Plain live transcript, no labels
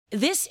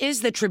This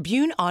is the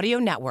Tribune Audio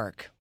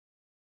Network.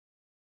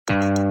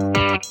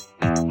 Hi.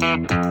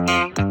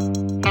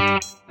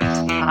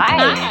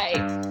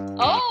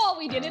 Oh,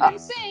 we did it in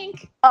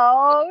sync.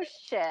 Oh,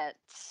 shit.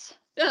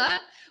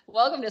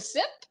 Welcome to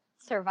SIP.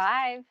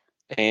 Survive.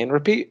 And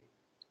repeat.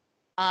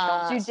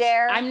 Don't you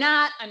dare. I'm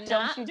not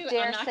Don't going you to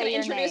dare say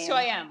your introduce name. who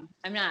I am.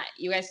 I'm not.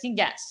 You guys can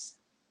guess.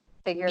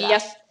 Figure it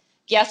out.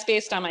 Guess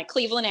based on my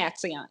Cleveland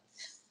accent.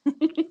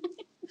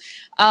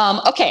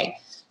 Okay.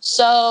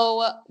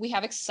 So we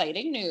have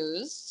exciting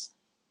news.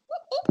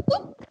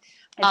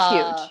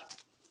 It's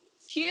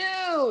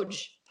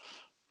Huge.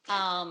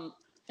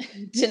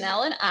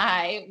 Danelle and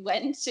I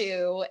went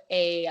to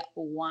a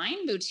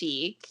wine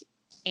boutique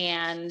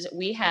and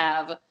we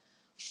have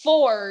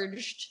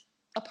forged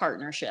a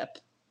partnership.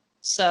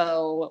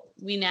 So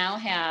we now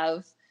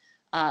have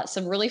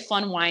some really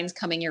fun wines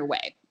coming your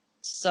way.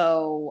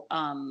 So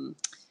I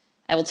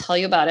will tell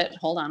you about it.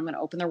 Hold on, I'm going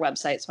to open their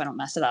website so I don't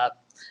mess it up.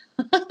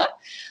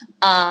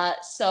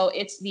 So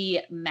it's the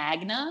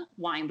Magna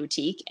Wine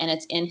Boutique, and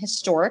it's in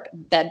historic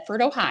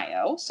Bedford,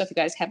 Ohio. So if you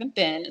guys haven't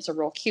been, it's a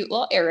real cute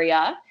little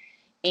area,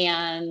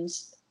 and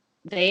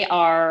they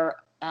are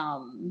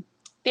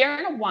they're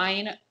in a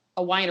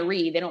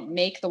winery. They don't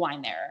make the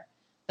wine there,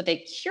 but they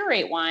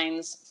curate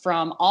wines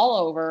from all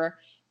over,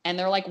 and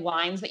they're like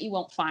wines that you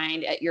won't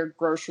find at your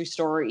grocery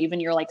store, or even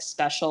your like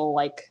special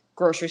like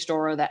grocery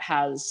store that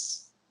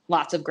has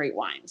lots of great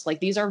wines. Like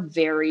these are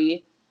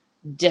very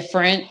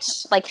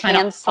different, like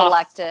hand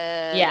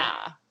selected,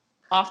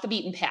 off the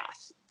beaten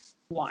path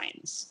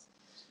wines.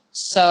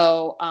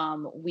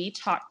 So we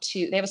talked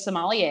to, they have a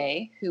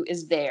sommelier who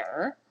is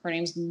there. Her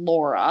name's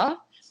Laura.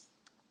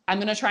 I'm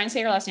going to try and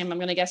say her last name. I'm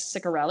going to guess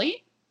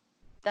Ciccarelli.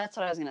 That's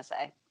what I was going to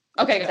say.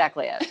 Okay, that's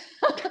exactly it.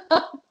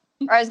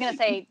 Or I was going to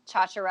say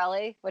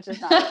Ciacciarelli, which is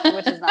not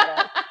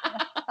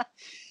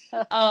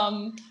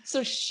it.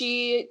 So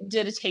she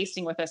did a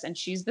tasting with us, and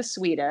she's the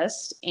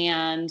sweetest.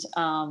 And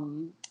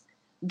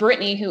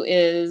Brittany, who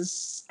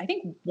is, I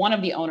think, one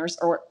of the owners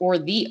or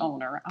the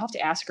owner. I'll have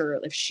to ask her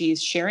if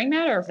she's sharing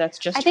that or if that's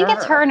just I think her.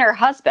 It's her and her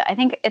husband. I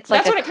think it's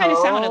like that's what it kind of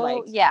sounded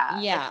like. Yeah.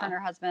 It's her and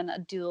her husband, a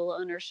dual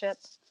ownership.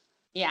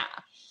 Yeah.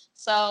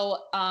 So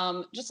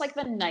just like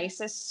the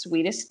nicest,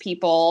 sweetest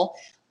people,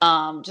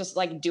 just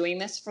like doing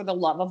this for the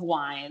love of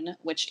wine,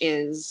 which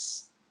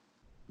is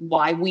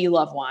why we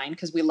love wine,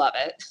 because we love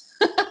it.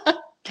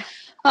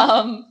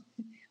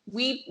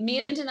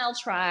 Me and Danelle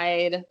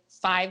tried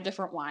 5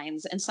 different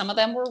wines, and some of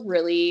them were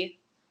really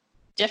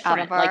different.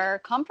 Out of our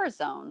comfort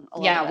zone.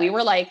 We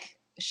were like,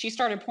 she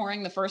started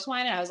pouring the first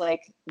wine, and I was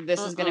like, this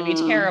is going to be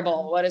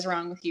terrible. What is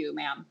wrong with you,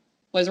 ma'am?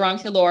 What is wrong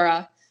with you,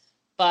 Laura?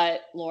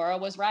 But Laura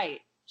was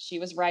right. She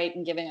was right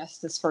in giving us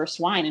this first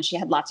wine, and she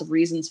had lots of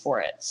reasons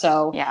for it.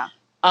 So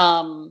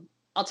I'll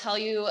tell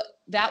you,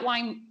 that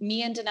wine,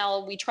 me and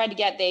Danelle, we tried to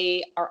get,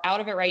 they are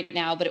out of it right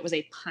now, but it was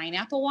a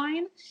pineapple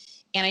wine.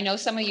 And I know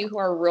some of you who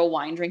are real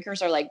wine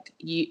drinkers are like,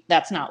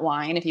 that's not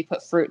wine if you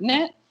put fruit in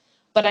it.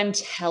 But I'm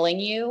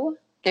telling you.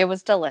 It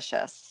was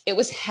delicious. It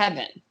was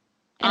heaven.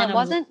 And it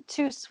wasn't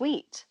too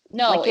sweet.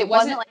 No, like, it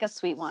wasn't like a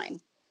sweet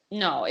wine.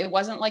 No, it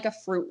wasn't like a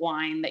fruit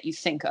wine that you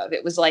think of.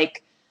 It was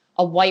like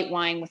a white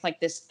wine with like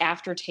this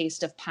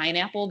aftertaste of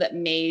pineapple that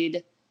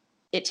made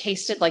it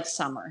tasted like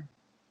summer.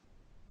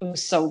 It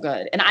was so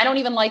good. And I don't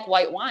even like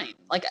white wine.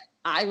 Like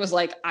I was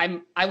like,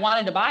 I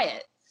wanted to buy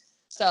it.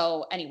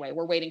 So anyway,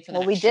 we're waiting for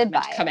the next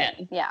shipment to come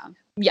in. Yeah.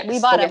 Yes, we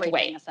bought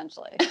everything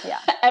essentially. Yeah.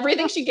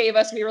 Everything she gave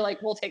us, we were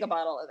like, we'll take a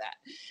bottle of that.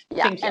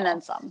 Yeah, and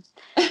then some.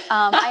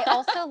 I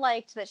also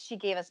liked that she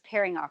gave us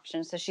pairing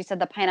options. So she said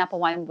the pineapple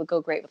wine would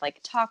go great with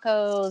like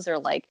tacos or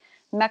like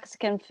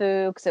Mexican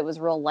food because it was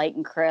real light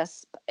and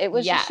crisp. It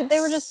was they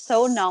were just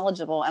so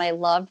knowledgeable, and I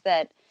loved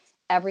that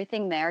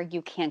everything there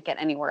you can't get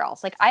anywhere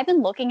else. Like I've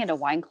been looking into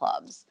wine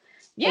clubs,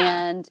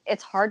 and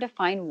it's hard to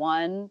find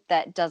one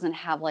that doesn't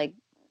have like,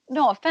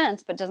 no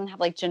offense, but doesn't have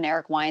like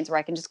generic wines where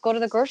I can just go to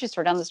the grocery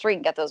store down the street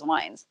and get those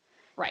wines.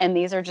 Right. And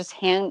these are just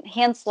hand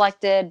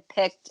selected,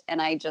 picked,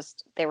 and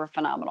they were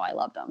phenomenal. I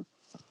loved them.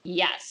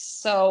 Yes.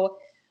 So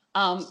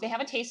they have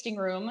a tasting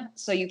room,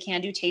 so you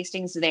can do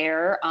tastings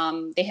there.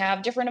 They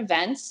have different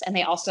events, and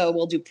they also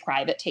will do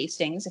private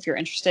tastings if you're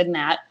interested in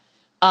that.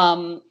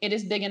 It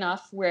is big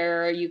enough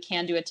where you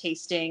can do a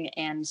tasting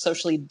and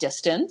socially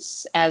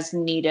distance as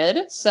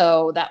needed.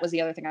 So that was the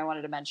other thing I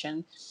wanted to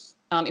mention.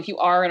 If you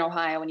are in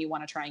Ohio and you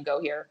want to try and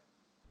go here.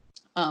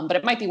 But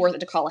it might be worth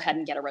it to call ahead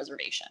and get a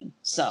reservation.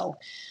 So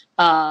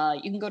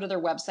you can go to their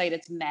website.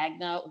 It's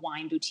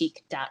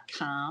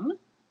magnawineboutique.com.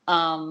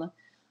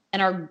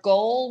 And our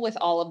goal with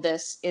all of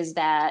this is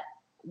that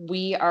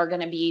we are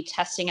going to be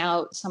testing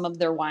out some of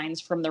their wines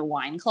from their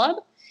wine club.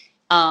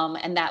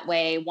 And that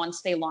way,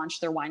 once they launch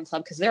their wine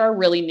club, because they're a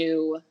really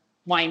new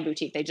wine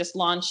boutique. They just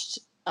launched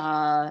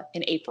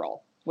in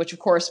April, which of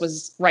course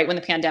was right when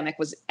the pandemic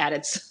was at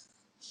its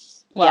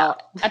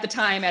at the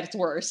time at its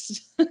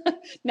worst.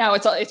 Now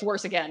it's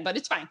worse again, but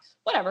it's fine.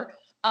 Whatever.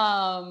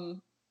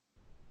 But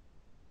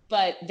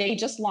they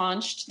just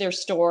launched their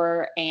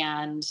store,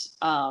 and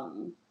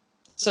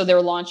So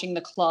they're launching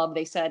the club,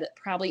 they said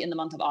probably in the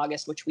month of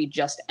August, which we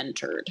just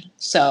entered.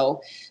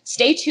 So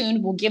stay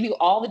tuned. We'll give you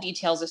all the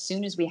details as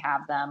soon as we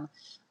have them.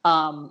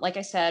 Like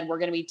I said, we're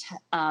going to be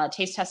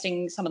taste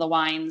testing some of the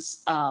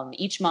wines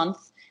each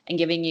month and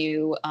giving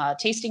you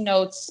tasting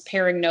notes,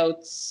 pairing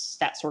notes,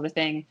 that sort of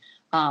thing.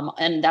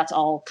 And that's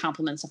all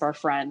compliments of our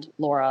friend,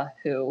 Laura,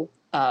 who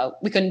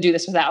we couldn't do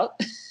this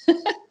without.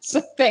 So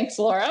thanks,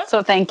 Laura.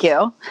 So thank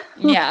you.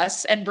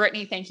 Yes. And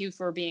Brittany, thank you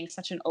for being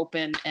such an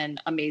open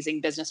and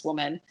amazing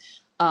businesswoman,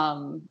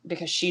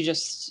 because she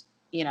just,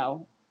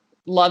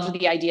 loved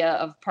the idea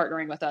of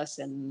partnering with us.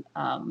 And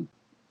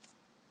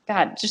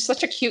God, just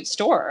such a cute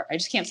store. I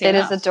just can't say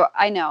enough. It is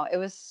I know. It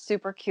was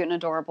super cute and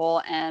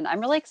adorable. And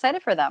I'm really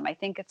excited for them. I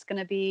think they're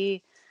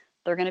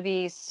going to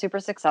be super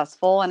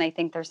successful. And I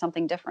think there's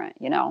something different,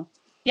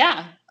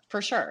 Yeah,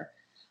 for sure.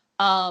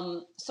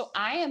 So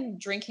I am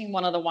drinking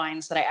one of the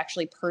wines that I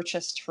actually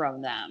purchased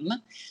from them.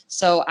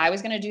 So I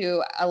was going to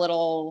do a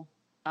little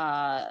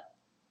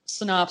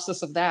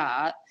synopsis of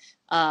that.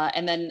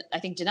 And then I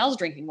think Janelle's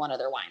drinking one of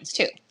their wines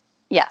too.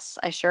 Yes,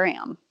 I sure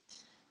am.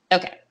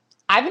 Okay.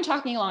 I've been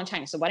talking a long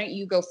time. So why don't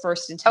you go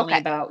first and tell me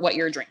about what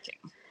you're drinking?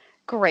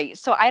 Great.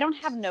 So I don't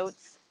have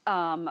notes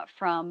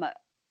from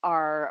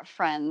our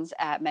friends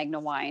at Magna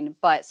Wine,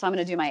 so I'm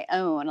going to do my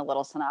own a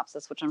little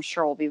synopsis, which I'm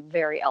sure will be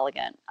very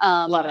elegant.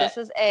 Love it. This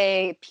is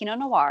a Pinot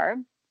Noir,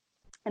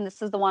 and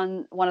this is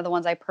one of the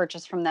ones I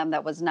purchased from them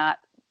that was not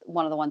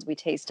one of the ones we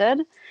tasted.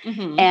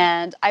 Mm-hmm.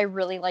 And I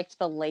really liked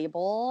the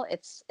label.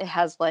 It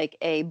has like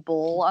a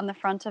bull on the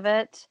front of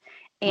it,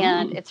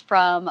 and it's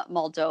from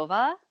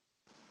Moldova.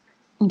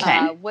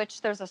 Okay.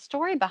 Which there's a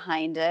story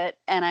behind it,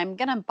 and I'm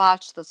going to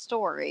botch the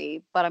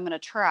story, but I'm going to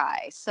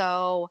try.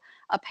 So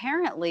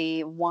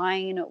apparently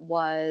wine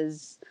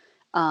was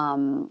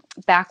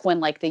back when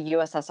like the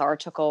USSR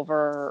took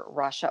over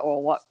Russia,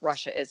 or what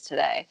Russia is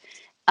today.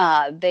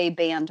 They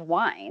banned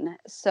wine.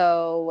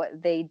 So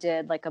they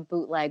did like a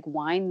bootleg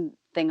wine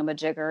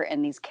thingamajigger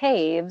in these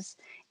caves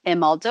in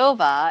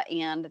Moldova.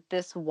 And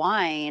this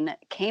wine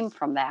came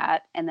from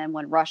that. And then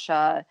when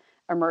Russia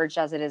emerged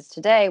as it is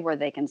today, where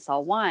they can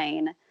sell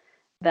wine,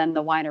 then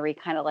the winery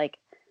kind of like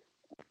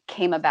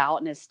came about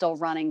and is still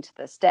running to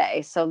this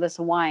day. So this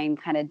wine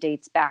kind of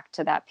dates back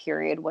to that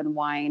period when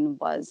wine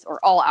was, or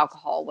all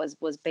alcohol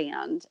was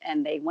banned,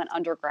 and they went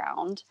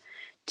underground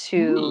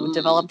to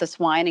develop this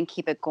wine and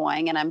keep it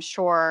going. And I'm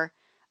sure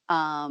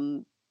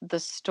the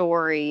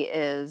story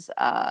is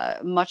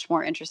much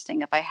more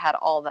interesting if I had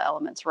all the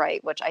elements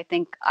right, which I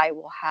think I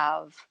will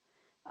have.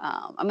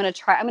 I'm going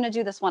to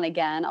do this one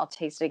again. I'll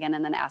taste it again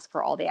and then ask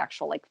for all the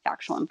actual like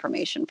factual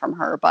information from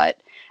her.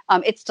 But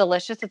it's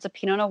delicious. It's a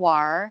Pinot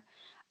Noir.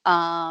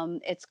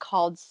 It's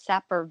called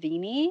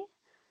Sappervini.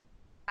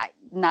 I'm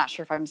not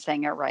sure if I'm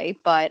saying it right,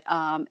 but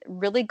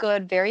really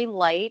good, very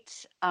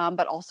light,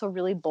 but also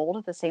really bold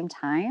at the same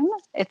time.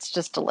 It's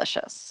just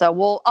delicious.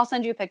 So I'll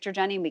send you a picture,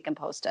 Jenny, and we can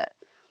post it.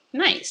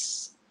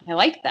 Nice. I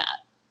like that.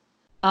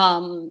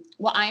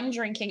 Well, I'm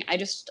drinking, I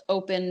just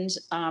opened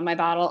my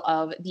bottle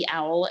of The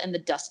Owl and the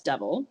Dust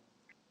Devil.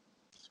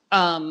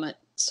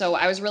 So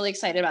I was really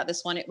excited about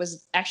this one. It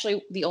was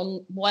actually the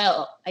only,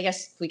 well, I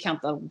guess we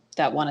count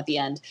that one at the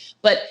end,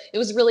 but it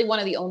was really one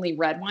of the only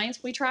red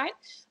wines we tried,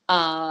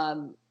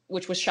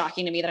 which was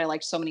shocking to me that I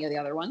liked so many of the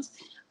other ones.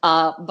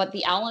 But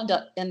The Owl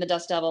and the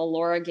Dust Devil,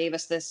 Laura gave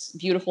us this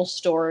beautiful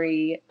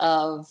story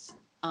of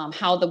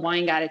how the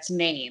wine got its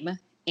name.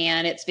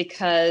 And it's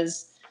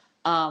because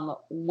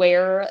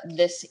where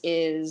this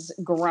is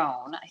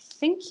grown, I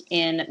think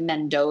in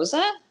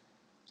Mendoza,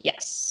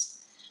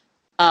 yes,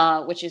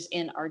 which is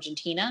in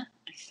Argentina,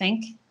 I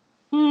think.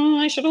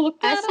 I should have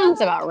looked that up. That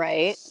sounds about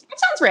right. That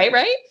sounds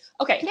right?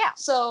 Okay. Yeah.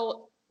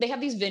 So they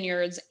have these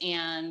vineyards,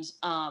 and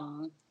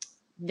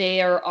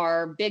there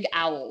are big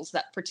owls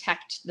that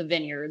protect the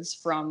vineyards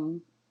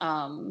from,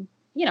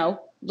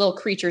 little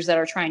creatures that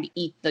are trying to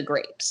eat the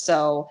grapes.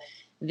 So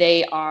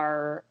they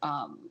are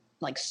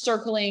like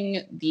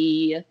circling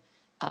the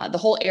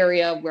whole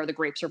area where the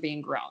grapes are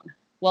being grown.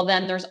 Well,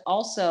 then there's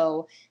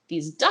also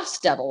these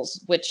dust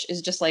devils, which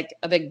is just like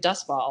a big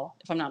dust ball,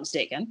 if I'm not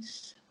mistaken,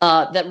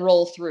 that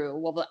roll through.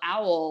 Well, the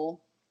owl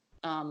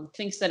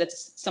thinks that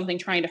it's something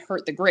trying to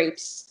hurt the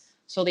grapes.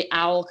 So the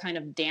owl kind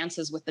of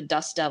dances with the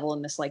dust devil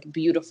in this like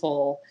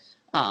beautiful,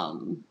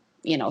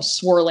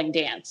 swirling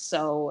dance.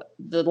 So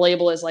the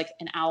label is like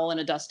an owl and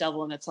a dust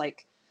devil, and it's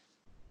like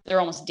they're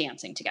almost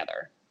dancing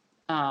together.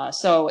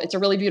 So it's a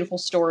really beautiful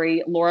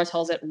story. Laura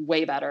tells it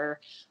way better.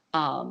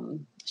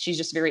 She's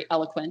just very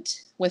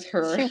eloquent with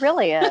her. She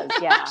really is.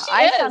 Yeah.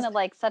 Sounded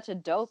like such a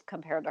dope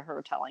compared to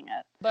her telling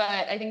it. But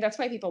I think that's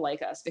why people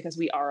like us, because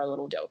we are a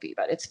little dopey,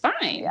 but it's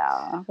fine.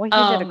 Yeah. Well,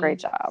 you did a great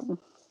job.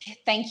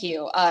 Thank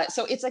you.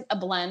 So it's like a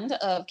blend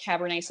of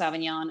Cabernet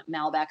Sauvignon,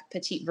 Malbec,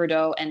 Petit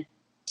Verdot, and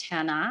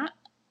Tannat.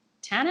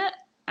 I don't know. Tannat.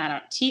 I'll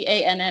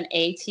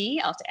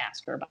have to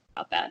ask her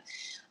about that.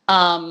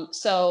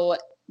 So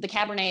the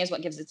Cabernet is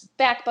what gives its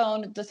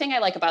backbone. The thing I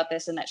like about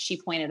this, and that she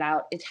pointed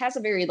out, it has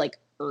a very like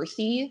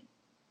earthy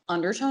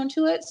undertone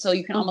to it. So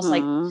you can almost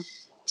like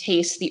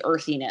taste the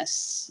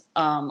earthiness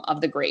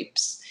of the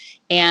grapes.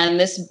 And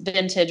this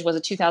vintage was a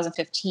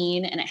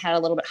 2015, and it had a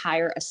little bit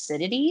higher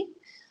acidity.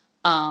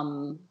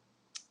 And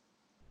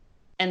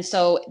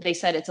so they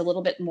said it's a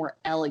little bit more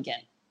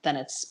elegant than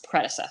its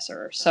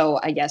predecessor. So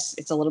I guess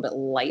it's a little bit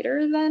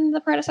lighter than the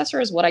predecessor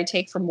is what I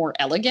take for more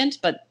elegant,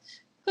 but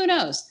who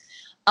knows?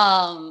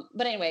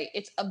 But anyway,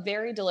 it's a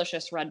very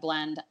delicious red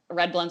blend.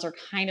 Red blends are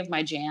kind of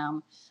my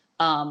jam.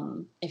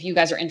 If you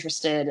guys are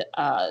interested,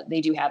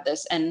 they do have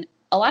this. And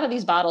a lot of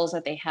these bottles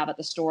that they have at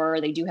the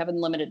store, they do have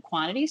in limited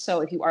quantity.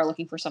 So if you are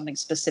looking for something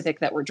specific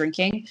that we're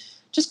drinking,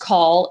 just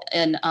call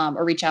and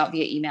or reach out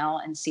via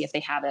email and see if they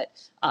have it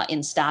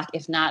in stock.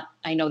 If not,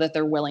 I know that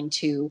they're willing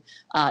to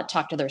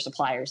talk to their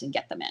suppliers and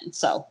get them in.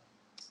 So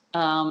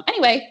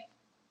anyway,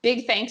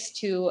 big thanks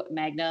to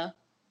Magna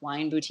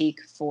Wine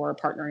Boutique for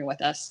partnering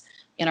with us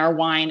in our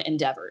wine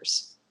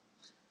endeavors.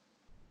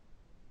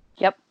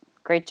 Yep.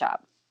 Great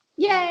job.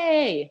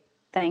 Yay.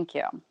 Thank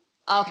you.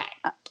 Okay.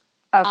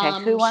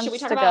 Okay. Who wants should we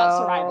talk to about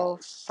go survival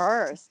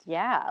first?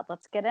 Yeah.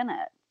 Let's get in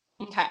it.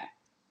 Okay.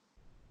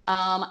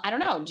 I don't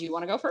know. Do you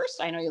want to go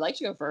first? I know you like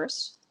to go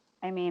first.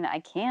 I mean, I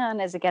can.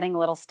 Is it getting a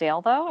little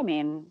stale though? I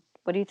mean,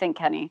 what do you think,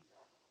 Kenny?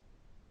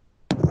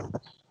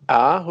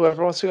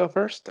 Whoever wants to go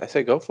first, I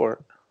say go for it.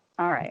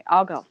 All right,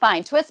 I'll go.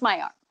 Fine. Twist my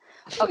arm.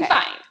 Okay.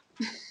 Fine.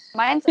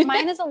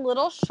 Mine is a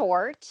little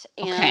short,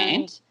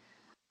 and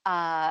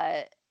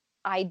Okay.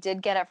 I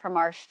did get it from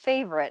our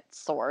favorite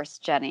source,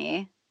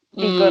 Jenny,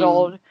 the good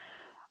old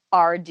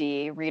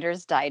RD,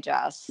 Reader's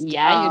Digest.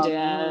 Yeah, you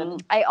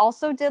did. I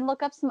also did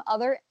look up some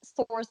other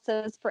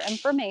sources for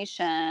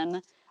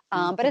information,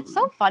 but it's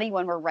so funny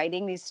when we're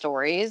writing these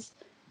stories,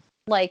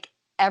 like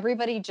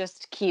everyone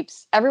just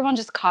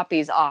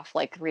copies off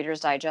like Reader's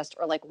Digest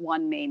or like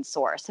one main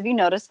source. Have you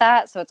noticed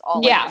that? So it's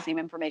all like the same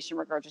information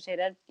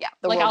regurgitated. Yeah,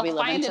 the like world we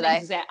live in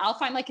today. I'll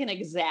find like an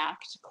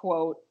exact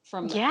quote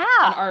from an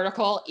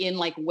article in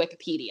like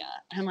Wikipedia.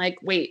 I'm like,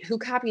 wait, who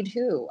copied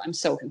who? I'm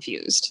so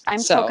confused. I'm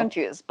so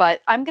confused,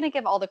 but I'm going to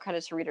give all the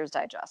credit to Reader's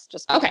Digest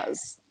just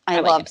because I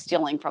love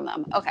stealing from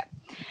them. Okay,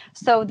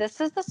 so this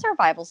is the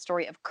survival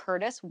story of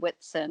Curtis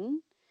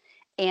Whitson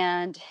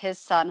and his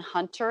son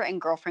Hunter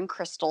and girlfriend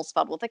Crystal,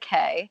 spelled with a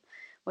K,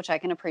 which I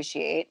can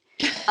appreciate.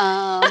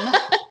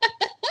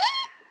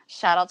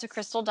 Shout out to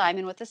Crystal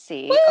Diamond with a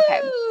C. Woo!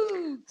 Okay.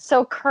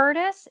 So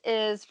Curtis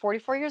is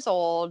 44 years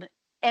old.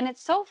 And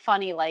it's so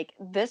funny, like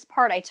this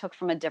part I took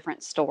from a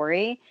different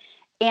story.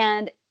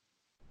 And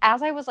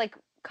as I was like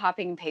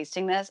copying and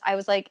pasting this, I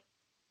was like,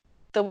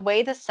 the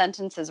way the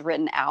sentence is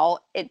written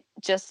out, it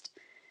just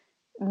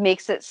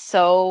makes it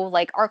so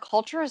like our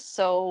culture is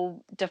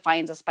so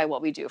defines us by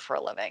what we do for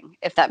a living,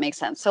 if that makes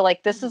sense. So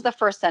like this is the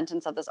first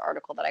sentence of this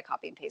article that I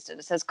copied and pasted.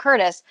 It says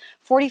Curtis,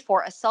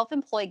 44, a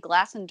self-employed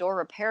glass and door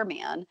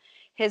repairman,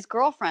 his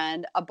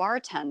girlfriend, a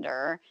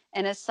bartender,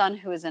 and his son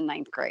who is in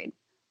 9th grade.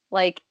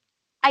 Like,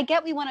 I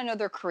get we want to know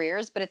their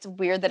careers, but it's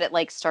weird that it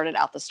like started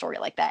out the story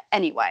like that.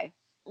 Anyway.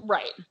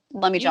 Right.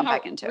 Let me jump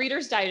back into it.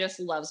 Reader's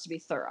Digest loves to be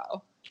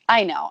thorough.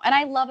 I know. And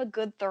I love a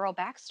good, thorough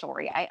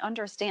backstory. I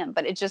understand.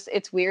 But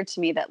it's weird to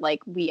me that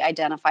like we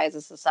identify as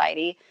a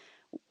society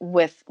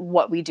with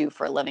what we do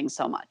for a living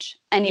so much.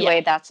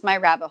 Anyway, that's my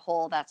rabbit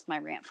hole. That's my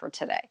rant for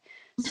today.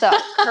 So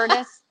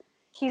Curtis,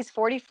 he's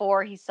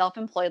 44. He's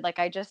self-employed, like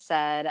I just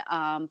said,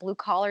 blue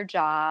collar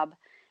job.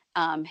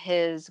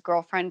 His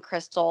girlfriend,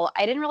 Crystal,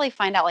 I didn't really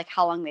find out like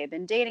how long they've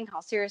been dating,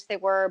 how serious they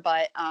were,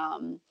 but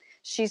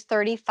she's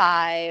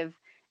 35.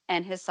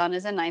 And his son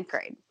is in 9th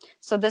grade.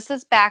 So this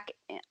is back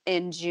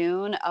in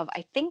June of,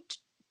 I think,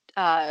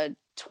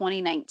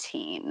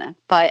 2019.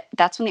 But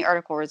that's when the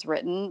article was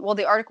written. Well,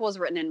 the article was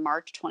written in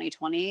March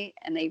 2020,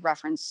 and they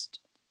referenced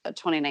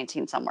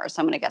 2019 somewhere.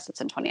 So I'm going to guess it's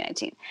in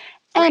 2019.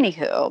 Right.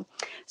 Anywho,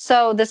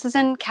 so this is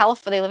in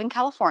California. They live in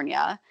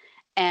California,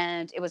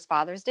 and it was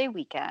Father's Day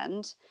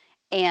weekend.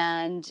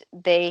 And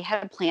they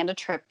had planned a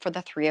trip for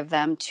the three of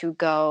them to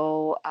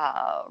go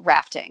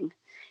rafting.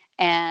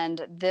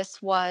 And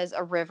this was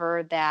a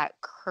river that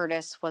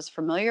Curtis was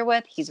familiar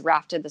with. He's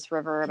rafted this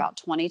river about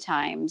 20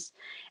 times.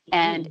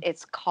 And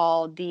it's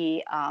called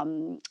the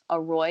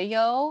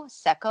Arroyo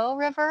Seco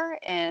River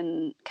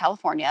in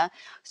California.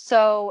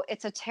 So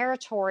it's a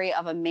territory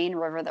of a main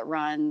river that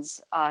runs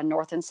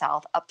north and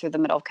south up through the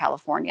middle of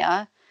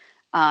California.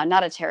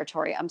 Not a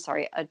territory, I'm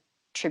sorry, a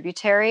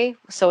tributary.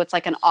 So it's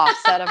like an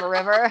offset of a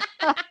river.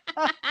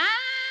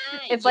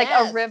 It's like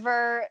a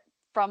river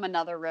from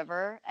another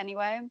river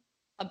anyway.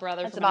 A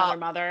brother from another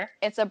mother.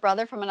 It's a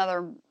brother from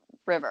another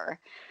river.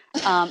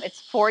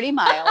 It's 40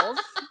 miles.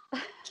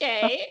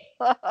 Okay.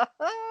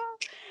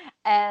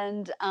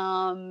 And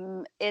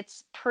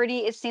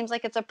it seems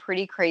like it's a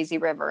pretty crazy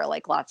river,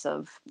 like lots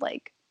of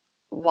like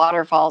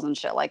waterfalls and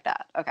shit like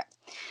that. Okay.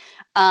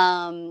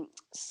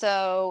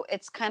 So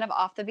it's kind of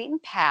off the beaten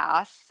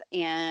path,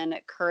 and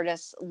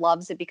Curtis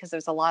loves it because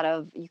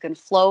you can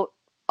float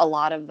a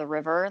lot of the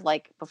river,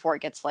 like before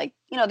it gets like,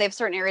 they have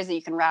certain areas that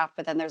you can raft,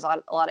 but then there's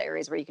a lot of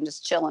areas where you can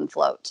just chill and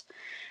float.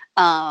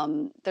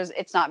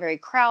 It's not very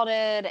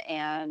crowded,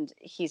 and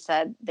he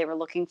said they were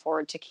looking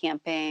forward to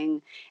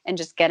camping and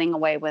just getting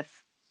away with,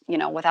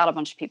 without a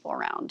bunch of people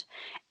around.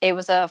 It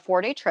was a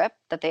 4-day trip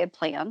that they had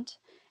planned.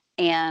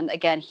 And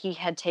again, he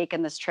had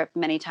taken this trip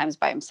many times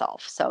by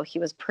himself, so he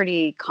was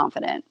pretty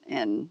confident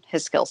in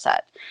his skill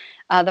set.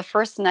 The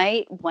first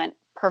night went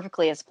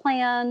perfectly as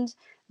planned.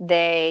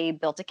 They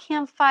built a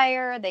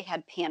campfire. They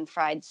had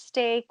pan-fried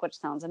steak, which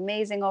sounds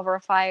amazing over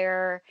a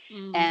fire.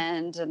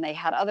 And they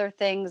had other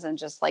things and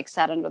just like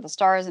sat under the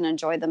stars and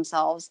enjoyed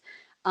themselves.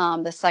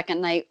 The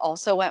second night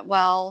also went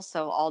well.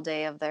 So all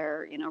day of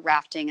their,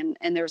 rafting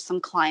and there was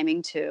some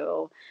climbing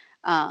too.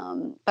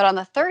 But on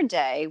the third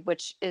day,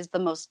 which is the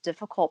most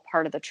difficult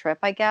part of the trip,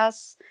 I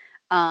guess,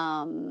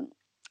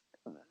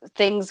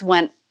 things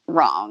went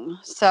wrong.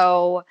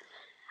 So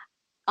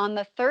on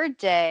the third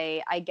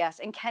day, I guess,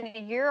 and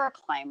Kenny, you're a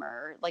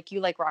climber, like you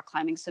like rock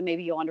climbing, so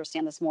maybe you'll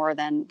understand this more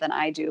than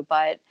I do.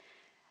 But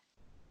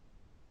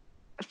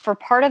for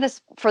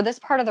this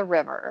part of the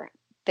river,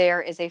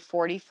 there is a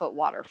 40-foot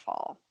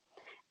waterfall.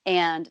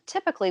 And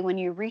typically when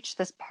you reach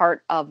this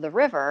part of the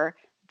river,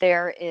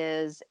 there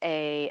is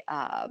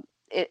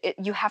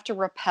you have to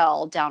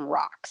rappel down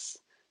rocks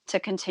to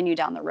continue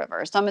down the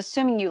river. So I'm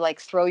assuming you like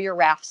throw your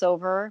rafts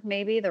over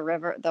maybe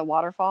the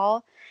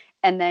waterfall.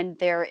 And then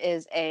there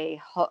is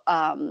a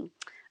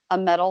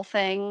metal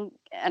thing.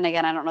 And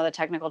again, I don't know the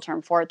technical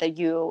term for it,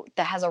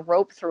 that has a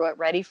rope through it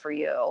ready for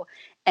you.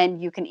 And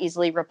you can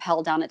easily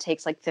rappel down. It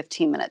takes like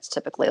 15 minutes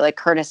typically. Like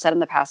Curtis said in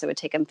the past, it would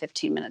take him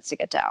 15 minutes to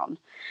get down.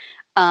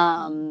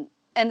 And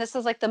this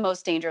is like the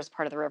most dangerous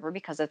part of the river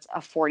because it's a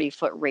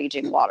 40-foot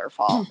raging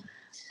waterfall.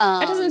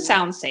 That doesn't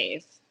sound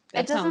safe.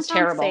 That it doesn't sounds sound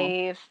terrible.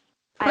 Safe.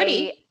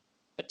 Pretty,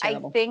 but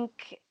terrible.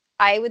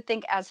 I would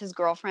think as his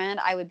girlfriend,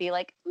 I would be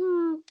like,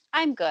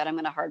 I'm good. I'm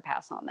going to hard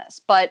pass on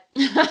this. But,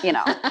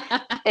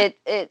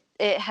 it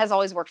has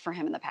always worked for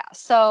him in the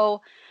past.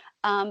 So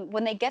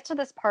when they get to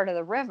this part of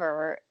the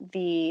river,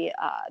 they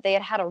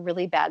had a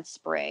really bad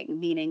spring,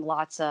 meaning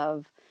lots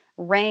of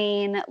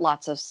rain,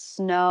 lots of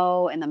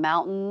snow in the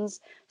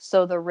mountains.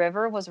 So the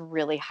river was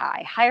really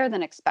high, higher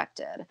than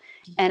expected.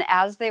 And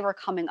as they were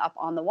coming up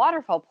on the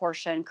waterfall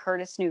portion,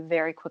 Curtis knew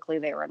very quickly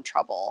they were in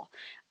trouble.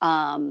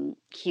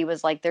 He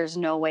was like, there's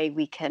no way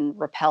we can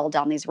rappel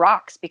down these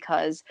rocks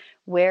because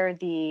where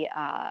the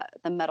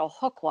metal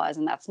hook was,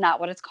 and that's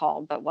not what it's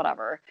called, but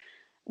whatever,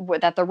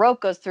 that the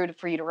rope goes through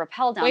for you to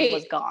rappel down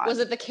was gone. Was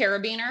it the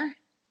carabiner?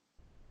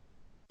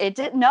 It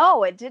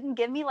didn't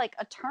give me like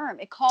a term.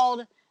 It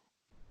called...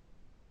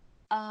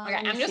 Okay,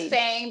 I'm just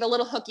saying the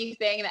little hooky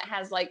thing that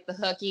has like the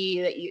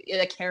hooky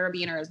the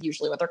carabiner is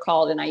usually what they're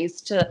called. And I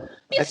used to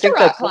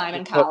rock climb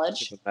in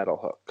college. The metal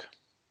hook.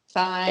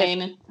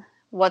 Fine.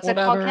 What's it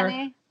called,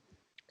 Kenny?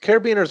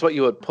 Carabiner is what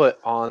you would put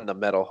on the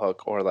metal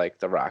hook or like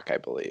the rock, I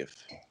believe.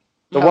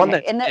 The one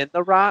that's in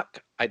the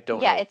rock, I don't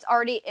know. Yeah, it's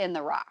already in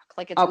the rock.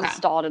 Like it's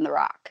installed in the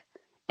rock.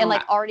 And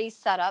like already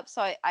set up.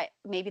 So I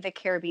maybe the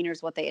carabiner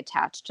is what they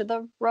attach to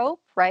the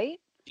rope, right?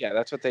 Yeah,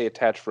 that's what they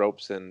attach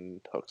ropes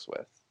and hooks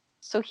with.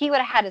 So he would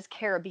have had his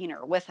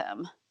carabiner with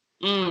him.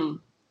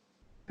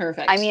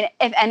 Perfect. I mean,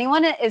 if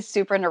anyone is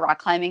super into rock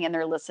climbing and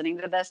they're listening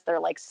to this,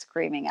 they're like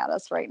screaming at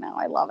us right now.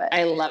 I love it.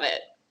 I love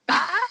it.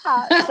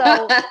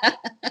 So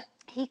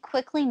he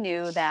quickly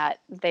knew that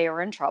they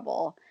were in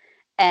trouble,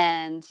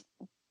 and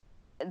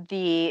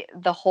the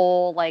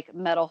whole like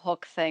metal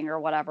hook thing or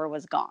whatever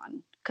was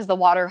gone because the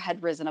water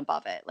had risen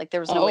above it. Like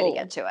there was no way to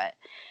get to it.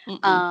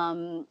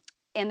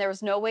 And there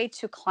was no way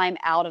to climb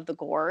out of the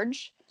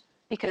gorge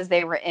because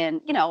they were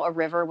in, a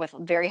river with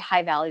very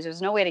high valleys.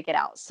 There's no way to get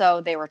out.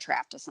 So they were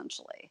trapped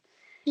essentially.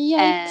 Yikes.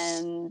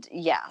 And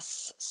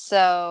yes,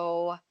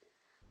 so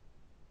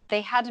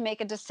they had to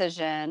make a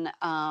decision.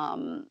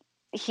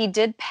 He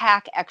did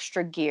pack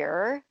extra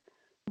gear,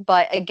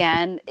 but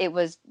again, it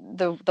was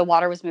the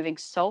water was moving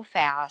so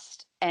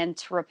fast, and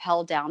to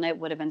rappel down it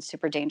would have been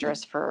super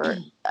dangerous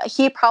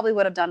he probably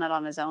would have done it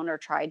on his own or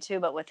tried to,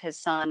 but with his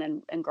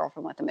son and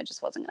girlfriend with him, it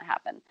just wasn't going to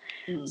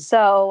happen.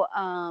 So,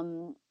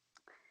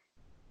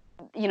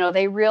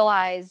 they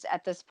realized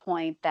at this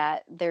point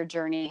that their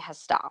journey has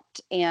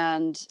stopped,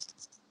 and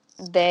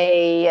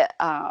they,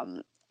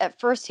 at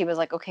first he was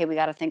like, okay, we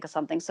got to think of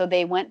something. So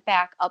they went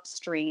back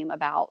upstream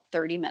about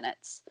 30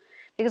 minutes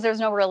because there's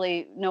nowhere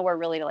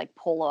really to like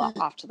pull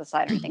off to the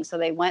side or anything. So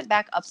they went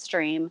back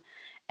upstream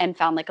and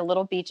found like a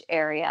little beach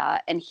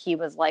area. And he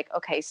was like,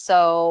 okay,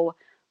 so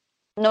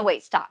no,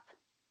 wait, stop.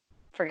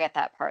 Forget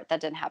that part.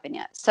 That didn't happen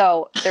yet.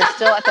 So they're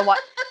still at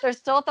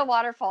the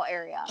waterfall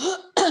area.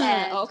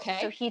 And okay.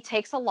 So he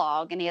takes a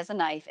log and he has a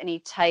knife and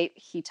he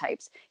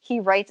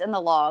writes in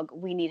the log,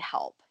 we need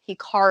help. He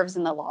carves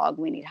in the log,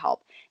 we need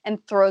help,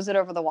 and throws it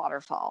over the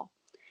waterfall.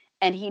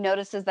 And he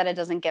notices that it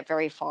doesn't get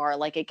very far.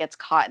 Like it gets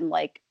caught in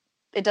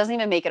it doesn't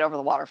even make it over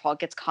the waterfall. It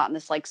gets caught in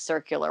this like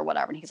circular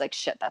whatever. And he's like,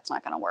 shit, that's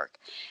not going to work.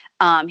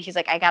 He's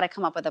like, I got to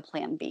come up with a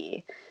plan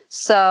B.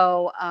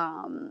 So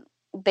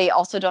they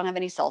also don't have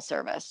any cell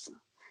service.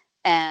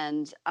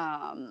 And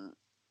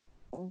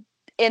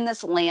in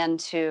this land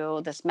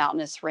too, this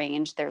mountainous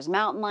range, there's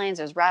mountain lions,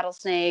 there's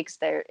rattlesnakes.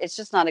 It's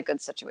just not a good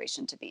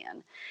situation to be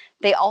in.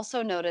 They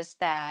also noticed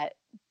that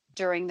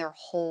during their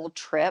whole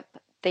trip,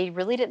 they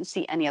really didn't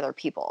see any other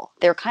people.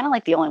 They're kind of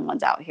like the only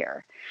ones out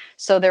here.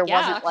 So there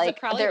wasn't like, it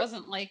probably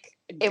wasn't like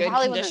good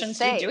conditions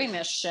to be doing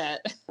this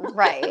shit.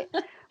 Right.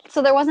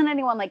 So there wasn't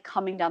anyone like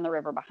coming down the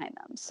river behind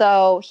them.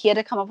 So he had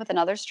to come up with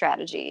another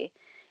strategy.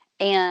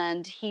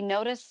 And he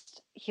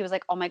noticed, he was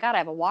like, oh my God, I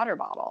have a water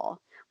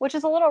bottle, which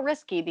is a little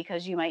risky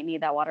because you might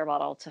need that water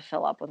bottle to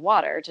fill up with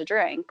water to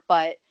drink.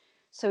 But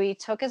so he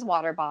took his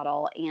water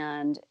bottle,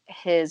 and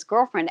his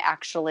girlfriend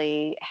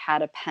actually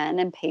had a pen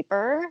and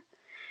paper,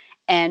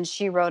 and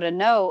she wrote a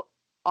note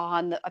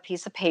on a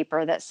piece of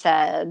paper that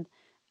said,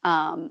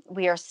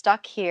 we are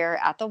stuck here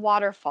at the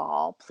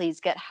waterfall. Please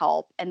get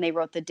help. And they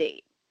wrote the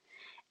date.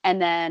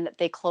 And then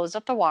they closed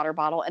up the water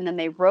bottle, and then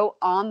they wrote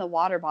on the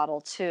water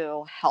bottle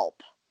to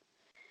help.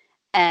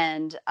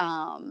 And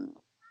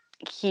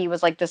he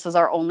was like, this is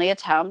our only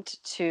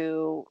attempt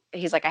to,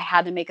 he's like, I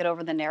had to make it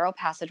over the narrow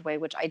passageway,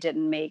 which I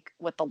didn't make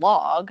with the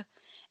log.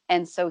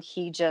 And so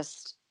he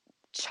just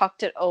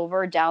chucked it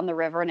over down the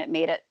river, and it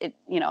made it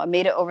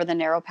made it over the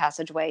narrow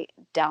passageway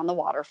down the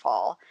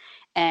waterfall.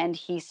 And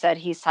he said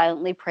he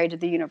silently prayed to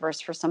the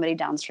universe for somebody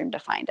downstream to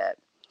find it.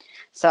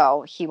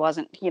 So he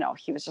wasn't, he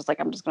was just like,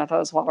 I'm just going to throw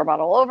this water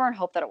bottle over and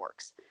hope that it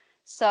works.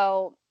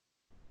 So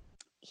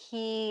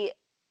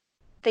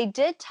they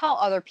did tell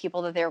other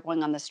people that they were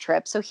going on this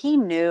trip. So he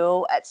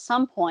knew at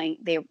some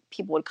point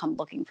people would come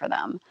looking for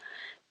them.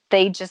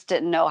 They just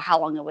didn't know how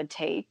long it would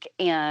take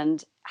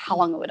and how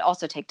long it would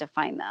also take to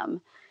find them.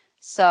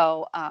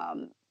 So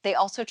they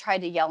also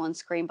tried to yell and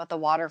scream, but the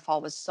waterfall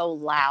was so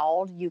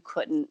loud, you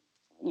couldn't,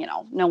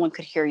 no one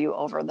could hear you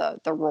over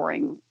the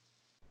roaring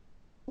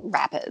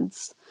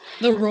rapids.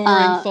 The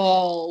roaring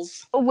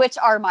falls. Which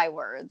are my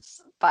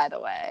words, by the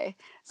way.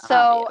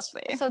 So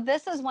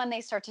this is when they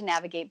start to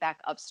navigate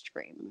back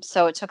upstream.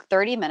 So it took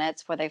 30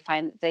 minutes where they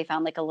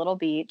found like a little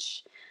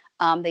beach.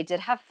 They did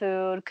have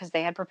food because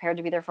they had prepared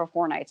to be there for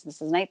 4 nights.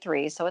 This is night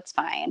 3, so it's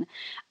fine.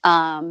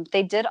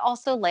 They did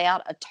also lay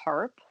out a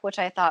tarp, which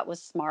I thought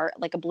was smart,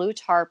 like a blue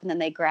tarp. And then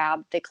they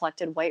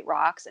collected white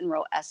rocks and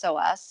wrote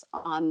SOS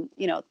on,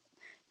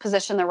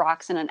 position the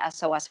rocks in an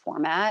SOS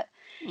format.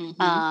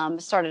 Mm-hmm.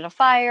 Started a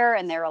fire,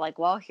 and they were like,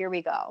 well, here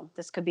we go.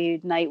 This could be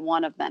night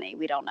 1 of many.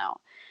 We don't know.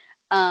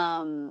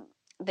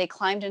 They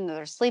climbed into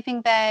their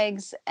sleeping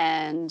bags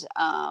and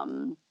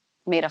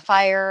made a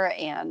fire,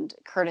 and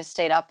Curtis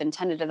stayed up and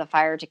tended to the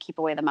fire to keep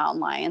away the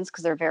mountain lions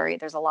because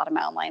there's a lot of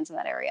mountain lions in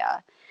that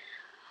area.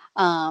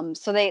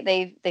 So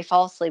they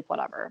fall asleep,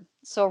 whatever.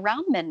 So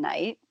around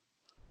midnight,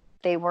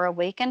 they were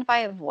awakened by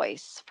a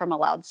voice from a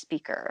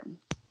loudspeaker.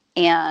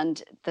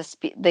 And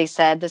they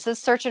said, this is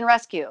search and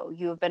rescue.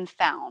 You have been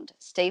found.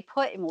 Stay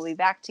put, and we'll be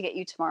back to get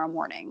you tomorrow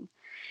morning.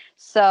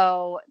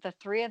 So the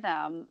 3 of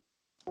them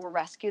were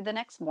rescued the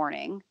next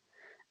morning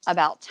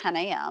about 10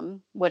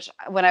 a.m., which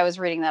when I was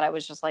reading that, I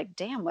was just like,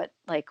 damn,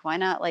 why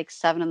not like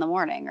 7 a.m.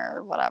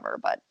 or whatever,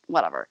 but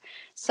whatever.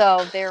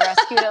 So they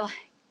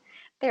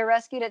were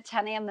rescued at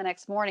 10 a.m. the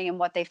next morning. And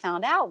what they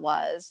found out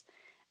was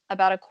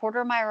about a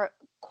quarter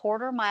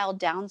mile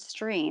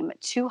downstream,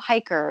 2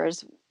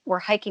 hikers were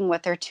hiking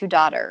with their 2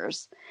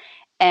 daughters,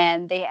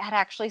 and they had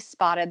actually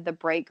spotted the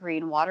bright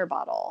green water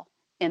bottle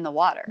in the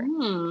water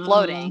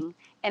floating.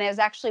 And it was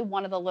actually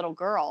one of the little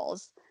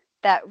girls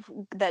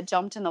that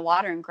jumped in the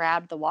water and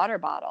grabbed the water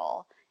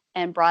bottle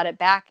and brought it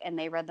back, and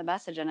they read the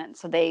message in it.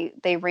 So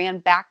they ran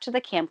back to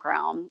the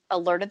campground,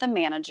 alerted the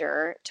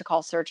manager to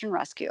call search and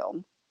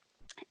rescue.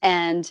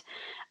 And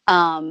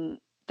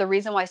the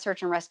reason why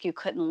search and rescue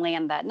couldn't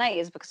land that night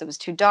is because it was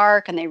too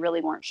dark, and they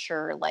really weren't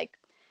sure like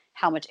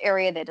how much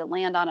area they had to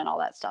land on and all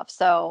that stuff.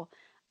 So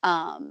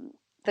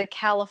the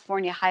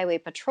California Highway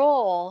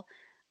Patrol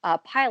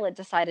pilot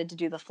decided to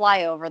do the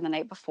flyover the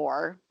night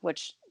before,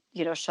 which,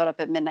 showed up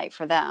at midnight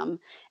for them,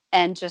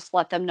 and just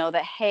let them know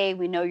that, hey,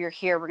 we know you're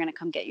here. We're going to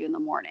come get you in the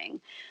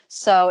morning.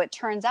 So it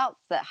turns out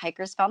that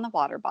hikers found the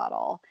water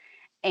bottle,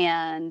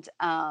 and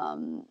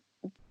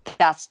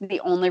that's the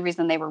only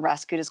reason they were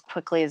rescued as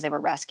quickly as they were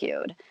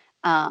rescued.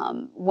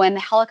 When the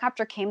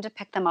helicopter came to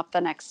pick them up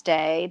the next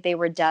day, they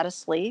were dead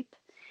asleep.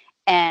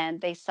 And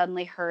they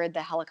suddenly heard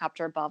the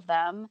helicopter above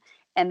them,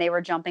 and they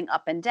were jumping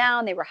up and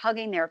down. They were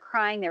hugging, they were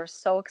crying, they were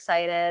so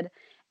excited.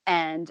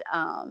 And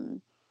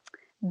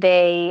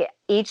the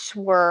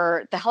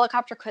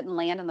helicopter couldn't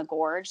land in the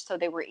gorge. So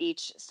they were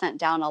each sent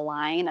down a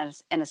line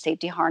and a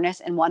safety harness,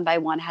 and one by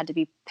one had to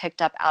be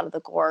picked up out of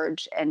the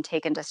gorge and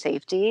taken to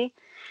safety.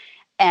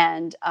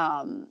 And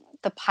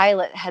the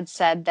pilot had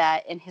said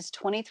that in his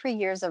 23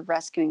 years of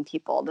rescuing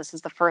people, this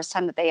is the first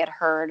time that they had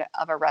heard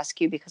of a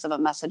rescue because of a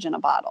message in a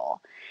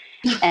bottle.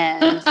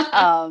 And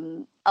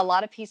a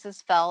lot of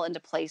pieces fell into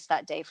place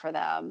that day for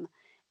them.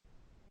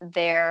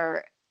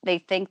 They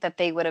think that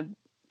they would have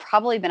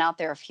probably been out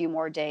there a few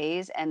more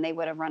days, and they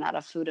would have run out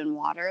of food and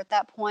water at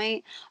that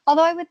point.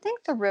 Although I would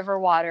think the river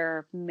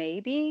water may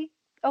be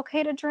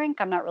okay to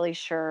drink. I'm not really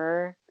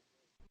sure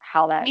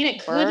how that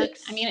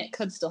works. It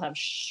could still have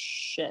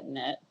shit in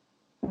it.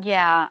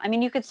 Yeah, I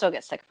mean, you could still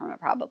get sick from it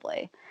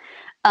probably.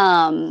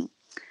 And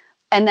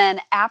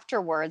then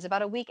afterwards,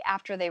 about a week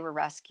after they were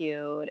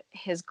rescued,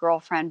 his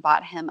girlfriend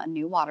bought him a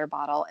new water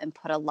bottle and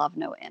put a love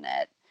note in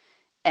it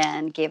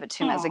and gave it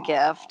to him as a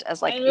gift,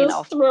 as like,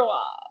 threw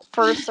up.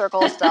 first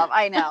circle stuff.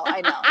 I know.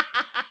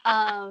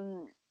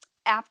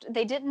 After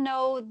they didn't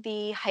know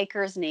the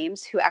hikers'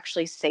 names who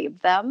actually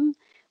saved them,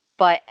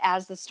 but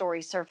as the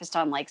story surfaced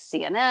on like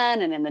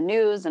CNN and in the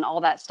news and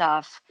all that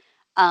stuff,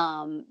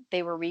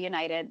 they were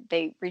reunited.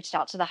 They reached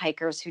out to the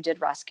hikers who did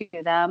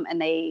rescue them,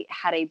 and they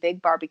had a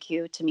big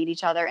barbecue to meet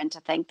each other and to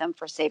thank them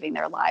for saving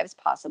their lives,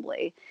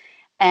 possibly.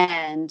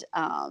 And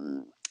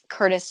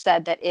Curtis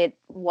said that it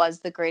was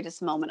the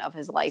greatest moment of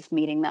his life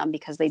meeting them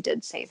because they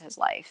did save his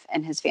life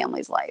and his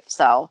family's life.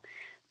 So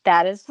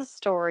that is the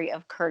story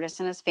of Curtis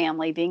and his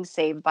family being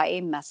saved by a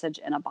message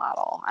in a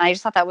bottle. And I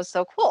just thought that was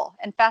so cool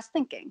and fast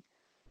thinking.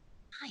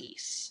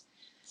 Nice.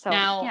 So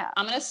now, yeah.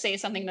 I'm going to say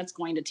something that's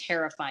going to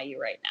terrify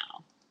you right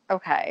now.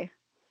 Okay.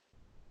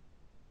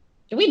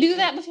 Did we do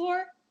that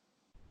before?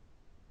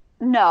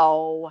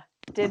 No.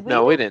 Did we?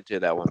 No, we didn't do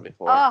that one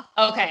before. Oh,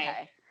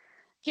 okay.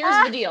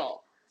 Here's the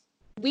deal.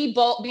 Me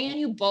and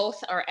you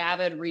both are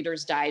avid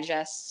Reader's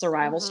Digest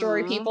survival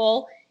story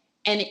people.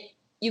 And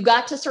you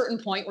got to a certain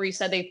point where you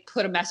said they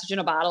put a message in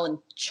a bottle and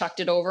chucked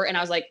it over. And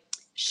I was like,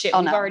 shit,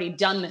 we've already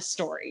done this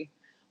story.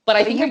 But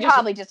I think you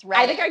probably just read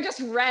it. I think I just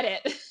read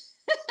it.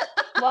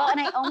 Well, and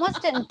I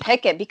almost didn't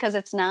pick it because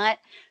it's not.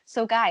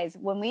 So guys,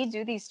 when we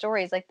do these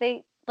stories,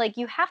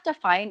 you have to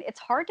find, it's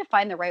hard to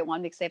find the right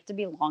one because they have to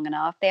be long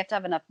enough. They have to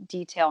have enough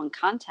detail and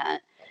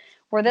content.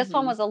 Where this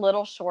one was a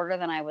little shorter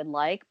than I would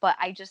like, but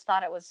I just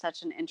thought it was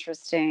such an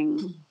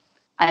interesting,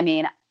 I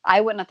mean,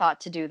 I wouldn't have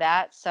thought to do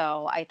that.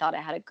 So I thought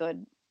it had a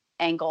good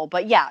angle.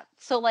 But yeah,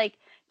 so like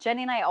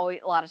Jenny and I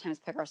always a lot of times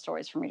pick our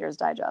stories from Reader's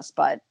Digest,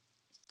 but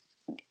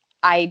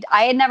I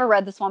had never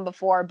read this one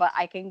before, but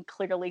I can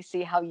clearly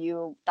see how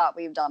you thought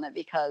we've done it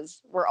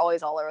because we're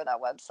always all over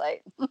that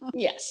website.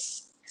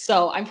 Yes.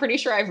 So I'm pretty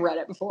sure I've read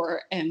it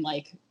before. And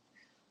like,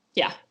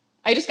 yeah,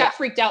 I just got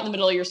freaked out in the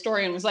middle of your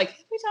story and was like,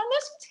 have we done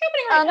this? What's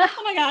happening right now?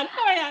 Oh my God.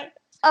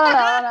 Oh my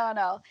God.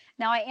 No.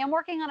 Now I am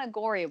working on a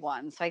gory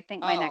one. So I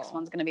think my next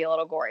one's going to be a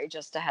little gory,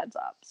 just a heads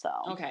up. So.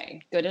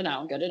 Okay. Good to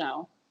know.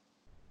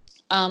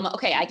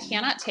 Okay. I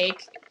cannot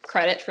take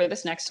credit for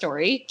this next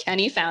story.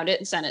 Kenny found it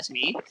and sent it to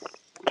me.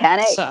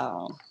 Kenny.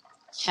 So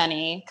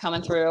Kenny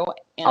coming through.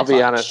 I'll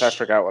be honest, I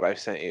forgot what I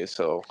sent you,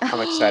 so I'm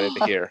excited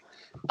to hear.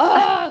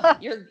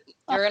 You're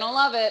gonna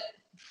love it.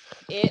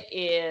 It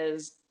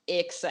is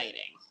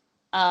exciting.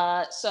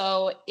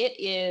 So it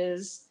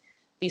is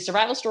the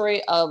survival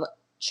story of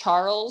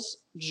Charles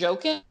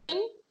Jokin.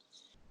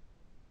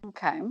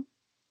 Okay.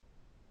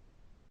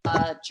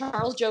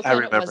 Charles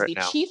Jokin was the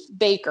chief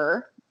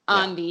baker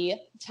on the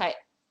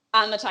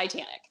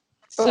Titanic.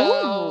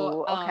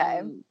 So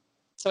okay.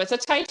 So it's a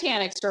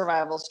Titanic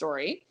survival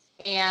story.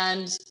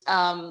 And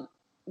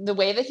the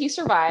way that he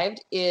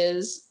survived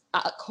is,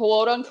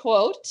 quote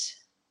unquote,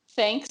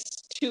 thanks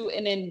to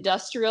an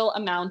industrial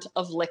amount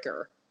of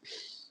liquor.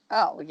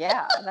 Oh,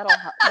 yeah.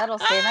 That'll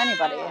save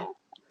anybody.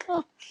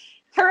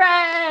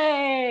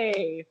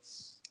 Hooray!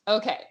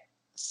 Okay.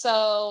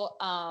 So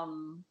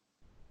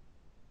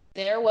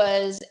there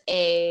was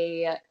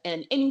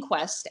an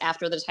inquest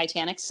after the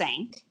Titanic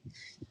sank,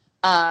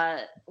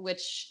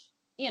 which,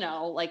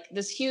 like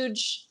this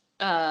huge,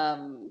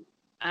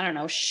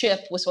 ship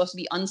was supposed to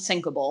be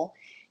unsinkable.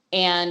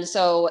 And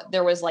so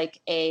there was like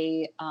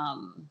it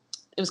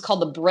was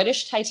called the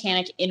British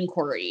Titanic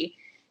Inquiry.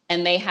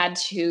 And they had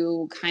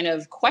to kind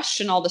of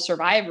question all the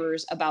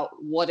survivors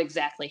about what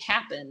exactly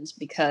happened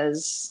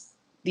because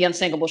the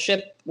unsinkable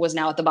ship was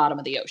now at the bottom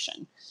of the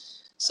ocean.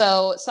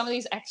 So some of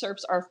these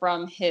excerpts are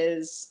from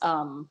his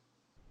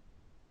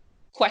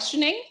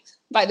questioning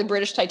by the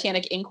British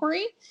Titanic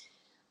Inquiry.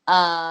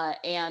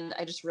 And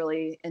I just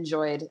really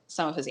enjoyed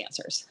some of his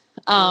answers.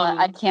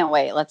 I can't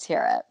wait. Let's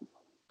hear it.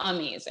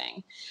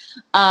 Amazing.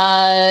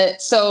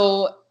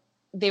 So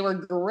they were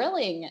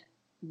grilling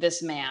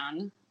this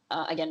man,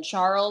 again,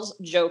 Charles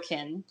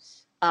Jokin.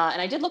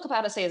 And I did look up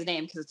how to say his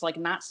name because it's like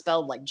not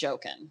spelled like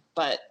Jokin,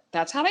 but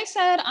that's how they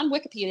said on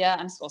Wikipedia.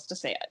 I'm supposed to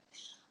say it.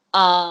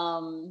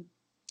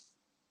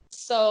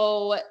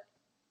 So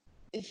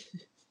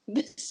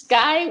this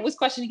guy was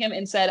questioning him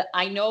and said,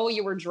 I know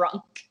you were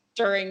drunk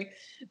during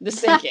the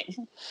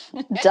sinking.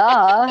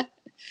 Duh.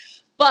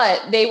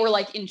 But they were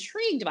like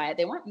intrigued by it.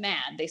 They weren't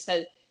mad. They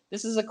said,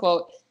 this is a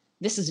quote,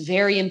 "This is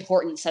very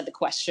important," said the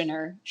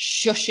questioner,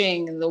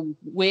 shushing the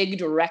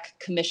wigged wreck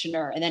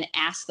commissioner, and then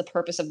asked the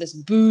purpose of this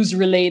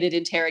booze-related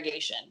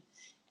interrogation.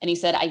 And he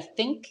said, I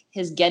think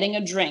his getting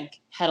a drink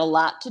had a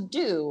lot to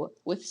do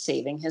with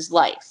saving his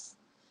life.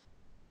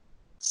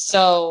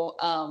 So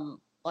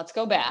let's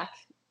go back.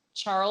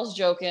 Charles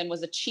Jokin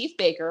was a chief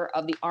baker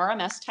of the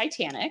RMS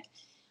Titanic.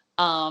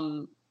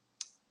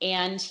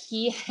 And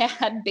he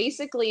had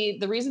basically,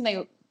 the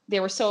reason they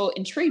were so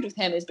intrigued with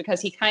him is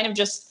because he kind of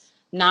just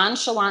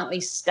nonchalantly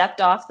stepped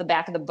off the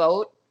back of the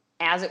boat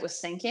as it was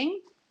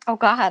sinking. Oh,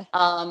 God.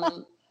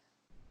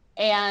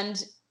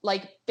 And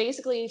like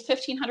basically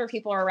 1,500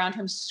 people are around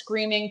him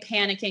screaming,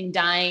 panicking,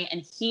 dying,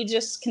 and he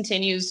just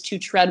continues to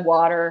tread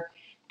water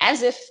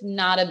as if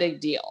not a big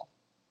deal.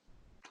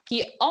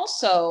 He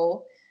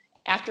also,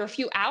 after a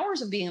few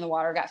hours of being in the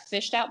water, got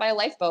fished out by a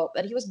lifeboat,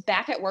 but he was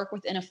back at work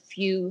within a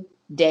few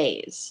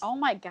days. Oh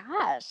my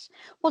gosh.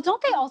 Well,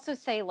 don't they also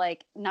say,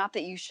 like, not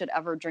that you should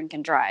ever drink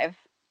and drive,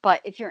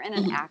 but if you're in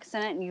an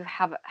accident and you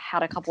have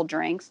had a couple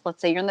drinks,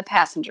 let's say you're in the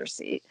passenger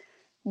seat,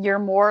 you're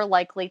more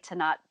likely to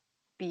not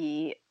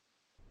be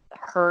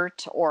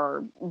hurt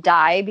or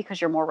die because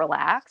you're more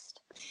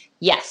relaxed?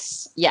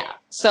 Yes. Yeah.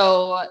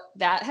 So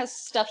that has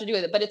stuff to do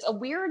with it. But it's a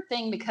weird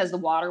thing because the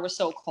water was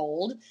so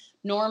cold.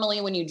 Normally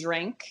when you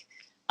drink,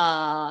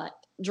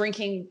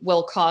 drinking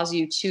will cause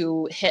you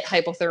to hit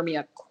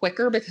hypothermia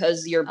quicker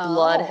because your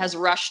blood has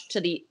rushed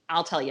to the,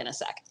 I'll tell you in a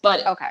sec,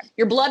 but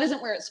your blood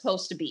isn't where it's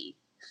supposed to be.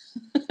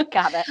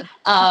 Got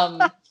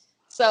it.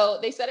 So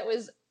they said it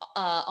was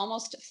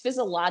almost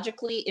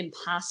physiologically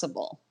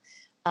impossible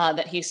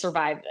that he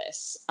survived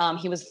this.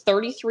 He was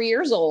 33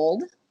 years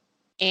old.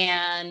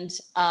 And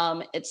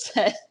it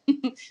said,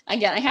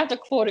 again, I have to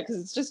quote it because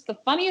it's just the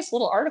funniest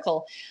little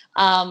article.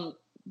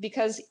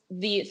 Because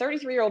the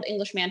 33-year-old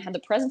Englishman had the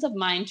presence of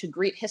mind to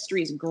greet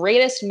history's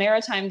greatest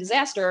maritime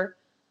disaster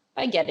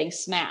by getting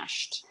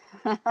smashed.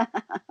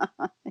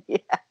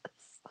 Yes.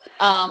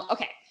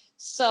 Okay.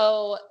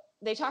 So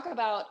they talk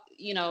about,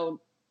 you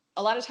know,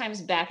 a lot of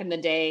times back in the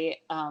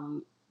day,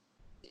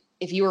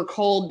 if you were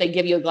cold, they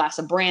give you a glass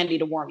of brandy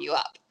to warm you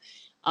up.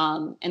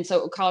 And so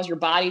it would cause your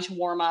body to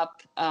warm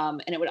up.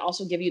 And it would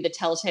also give you the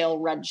telltale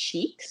red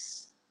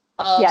cheeks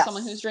of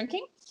someone who's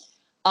drinking.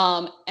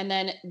 And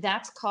then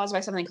that's caused by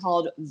something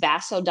called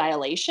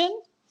vasodilation.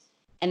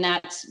 And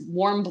that's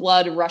warm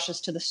blood rushes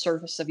to the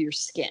surface of your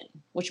skin,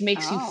 which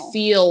makes you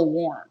feel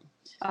warm.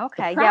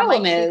 Okay. The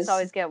problem my is, cheeks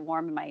always get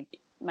warm in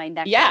my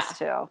neck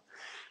too.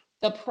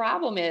 The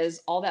problem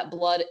is all that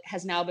blood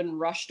has now been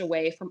rushed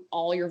away from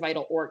all your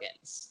vital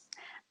organs.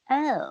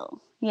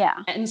 Oh,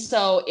 yeah. And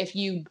so if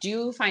you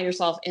do find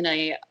yourself in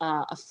a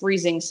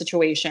freezing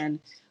situation,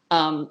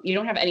 you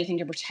don't have anything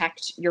to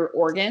protect your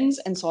organs.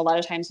 And so a lot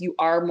of times you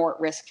are more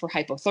at risk for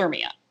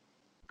hypothermia.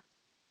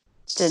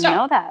 Didn't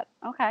know that.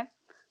 Okay.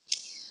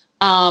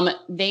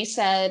 They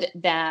said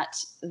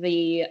that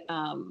the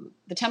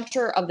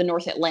temperature of the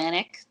North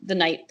Atlantic the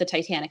night the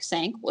Titanic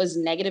sank was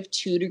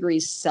 -2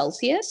 degrees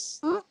Celsius.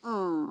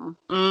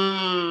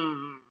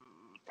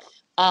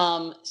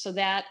 So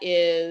that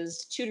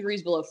is 2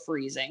 degrees below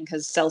freezing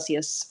because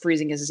Celsius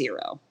freezing is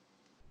 0.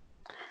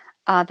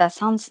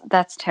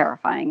 That's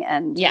terrifying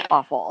and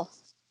awful.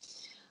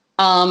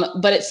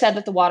 But it said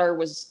that the water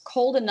was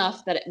cold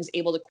enough that it was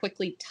able to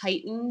quickly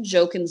tighten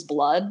Jokin's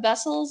blood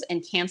vessels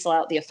and cancel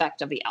out the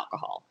effect of the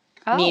alcohol.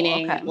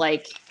 Meaning,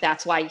 like,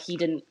 that's why he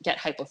didn't get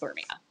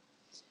hypothermia.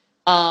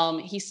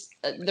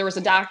 There was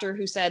a doctor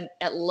who said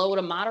at low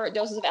to moderate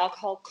doses of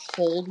alcohol,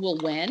 cold will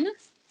win.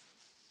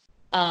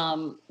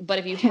 But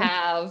if you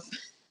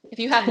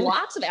have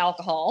lots of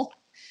alcohol,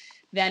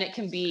 then it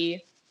can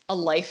be a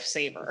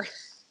lifesaver.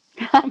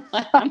 I'm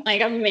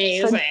like,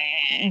 amazing.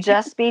 So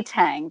just be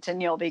tanked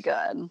and you'll be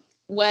good.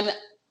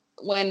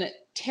 When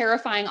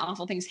terrifying,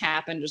 awful things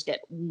happen, just get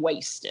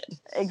wasted.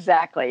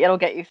 Exactly. It'll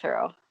get you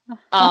through.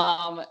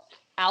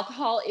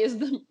 Alcohol is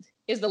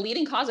the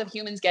leading cause of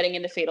humans getting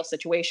into fatal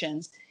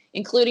situations,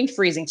 including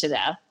freezing to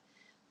death.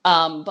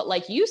 But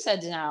like you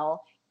said, Danelle,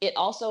 it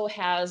also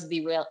has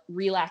the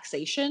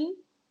relaxation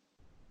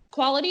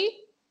quality.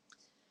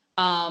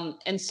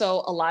 And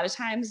so a lot of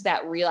times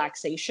that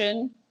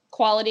relaxation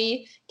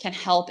quality can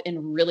help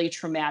in really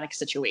traumatic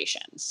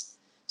situations.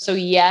 So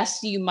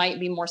yes, you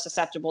might be more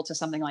susceptible to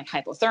something like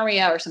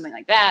hypothermia or something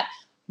like that,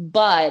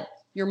 but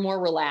you're more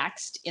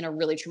relaxed in a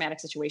really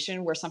traumatic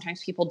situation where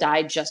sometimes people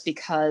die just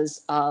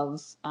because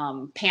of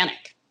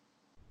panic.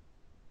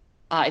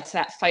 It's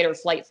that fight or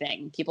flight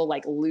thing. People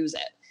like lose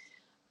it.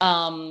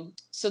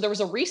 So there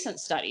was a recent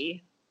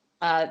study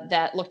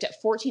that looked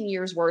at 14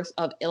 years worth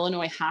of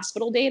Illinois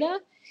hospital data,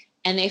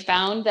 and they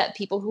found that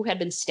people who had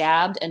been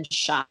stabbed and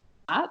shot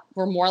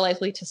were more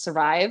likely to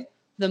survive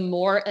the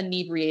more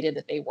inebriated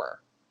that they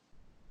were.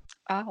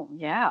 Oh,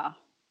 yeah.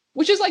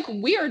 Which is like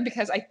weird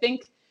because I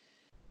think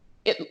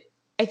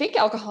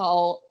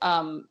alcohol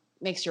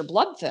makes your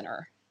blood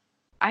thinner.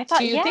 I thought,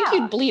 so you'd think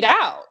you'd bleed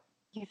out.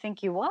 You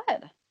think you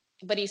would.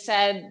 But he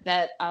said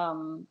that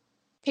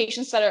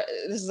patients that are,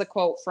 this is a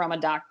quote from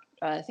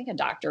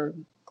Dr.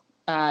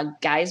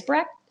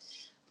 Geisbrecht.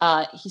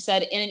 He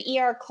said, in an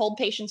ER, cold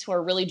patients who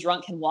are really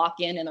drunk can walk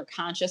in and they're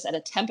conscious at a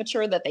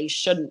temperature that they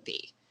shouldn't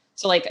be.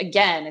 So like,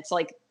 again, it's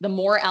like the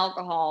more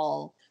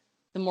alcohol,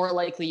 the more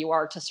likely you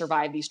are to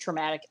survive these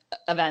traumatic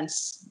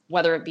events,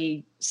 whether it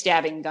be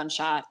stabbing,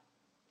 gunshot,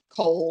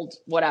 cold,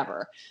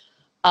 whatever.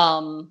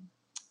 So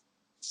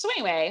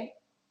anyway,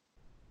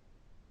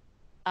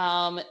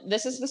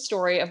 this is the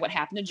story of what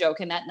happened to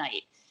Jokin that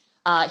night.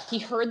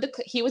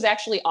 He was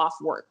actually off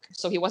work.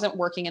 So he wasn't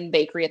working in the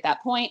bakery at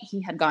that point. He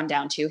had gone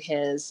down to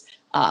his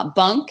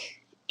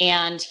bunk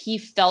and he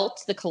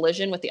felt the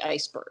collision with the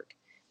iceberg.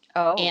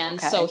 Oh, and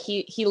okay. so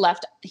he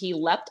leapt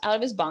out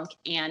of his bunk,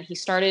 and he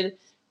started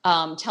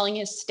telling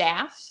his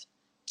staff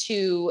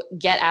to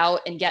get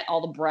out and get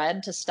all the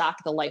bread to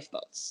stock the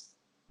lifeboats.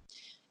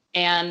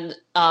 And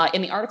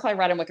in the article I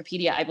read on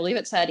Wikipedia, I believe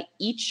it said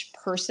each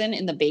person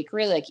in the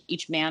bakery, like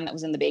each man that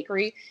was in the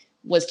bakery,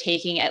 was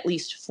taking at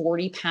least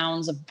 40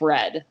 pounds of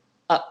bread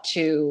up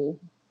to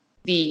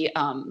the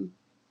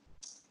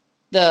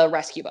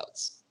rescue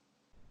boats.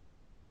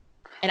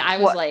 And I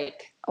was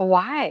like,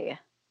 why?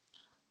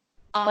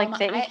 Like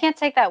you can't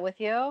take that with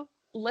you?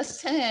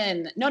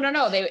 Listen,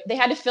 no. They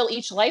had to fill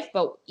each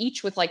lifeboat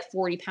each with like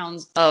 40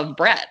 pounds of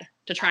bread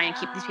to try and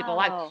keep these people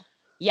alive.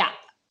 Yeah.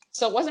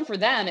 So it wasn't for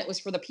them, it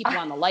was for the people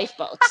on the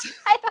lifeboats.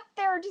 I thought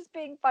they were just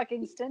being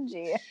fucking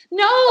stingy.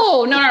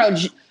 No.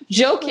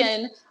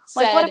 Jokin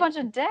said, like, what a bunch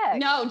of dicks.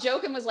 No,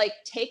 Jokin was like,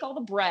 take all the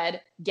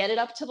bread, get it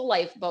up to the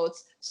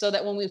lifeboats so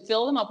that when we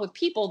fill them up with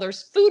people,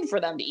 there's food for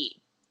them to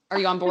eat. Are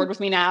you on board with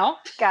me now?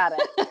 Got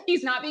it.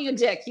 He's not being a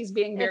dick. He's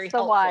being very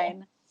helpful.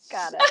 Wine.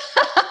 Got it.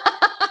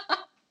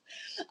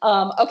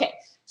 Okay.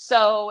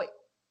 So,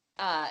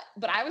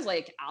 but I was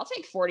like, I'll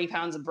take 40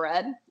 pounds of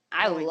bread.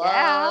 I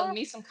love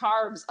me some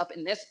carbs up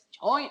in this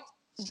joint.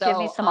 So, give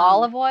me some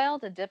olive oil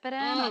to dip it in.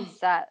 I'm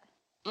set.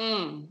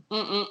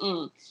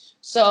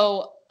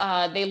 So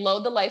they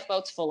load the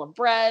lifeboats full of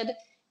bread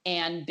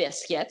and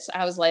biscuits.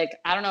 I was like,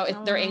 I don't know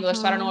if they're English,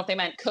 so I don't know if they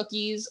meant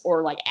cookies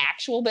or like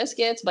actual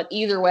biscuits, but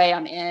either way,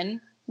 I'm in.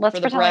 Let's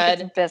for the pretend bread.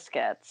 Like it's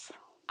biscuits.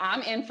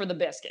 I'm in for the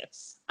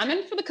biscuits. I'm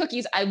in for the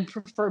cookies. I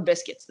prefer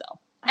biscuits though.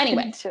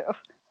 Anyway, me too.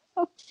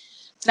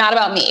 It's not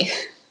about me.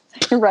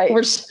 Right.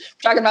 We're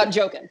talking about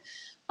Jokin.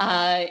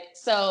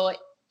 So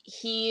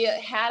he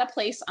had a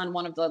place on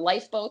one of the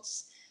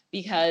lifeboats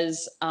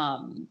because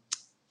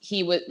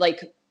he would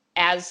like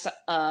as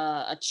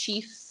a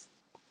chief,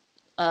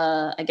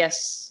 I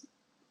guess,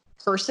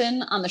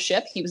 person on the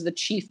ship. He was the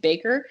chief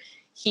baker.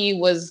 He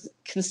was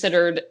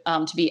considered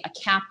to be a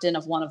captain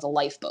of one of the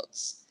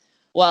lifeboats.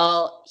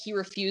 Well, he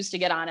refused to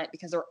get on it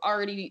because there were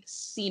already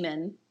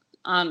seamen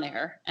on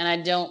there. And I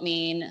don't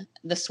mean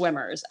the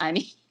swimmers. I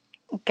mean,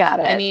 got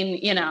it. I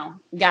mean,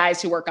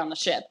 guys who work on the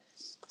ship.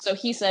 So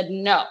he said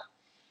no.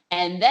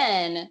 And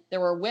then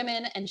there were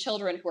women and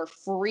children who were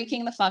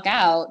freaking the fuck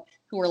out,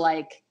 who were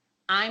like,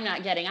 I'm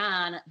not getting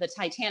on. The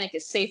Titanic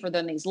is safer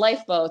than these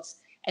lifeboats.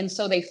 And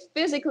so they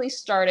physically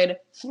started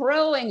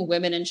throwing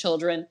women and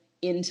children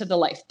into the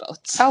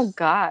lifeboats. Oh,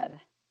 God.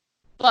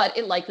 But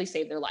it likely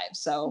saved their lives.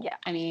 So, yeah.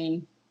 I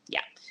mean,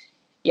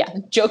 yeah.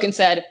 Jokin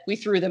said, we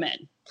threw them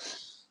in.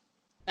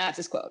 That's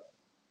his quote.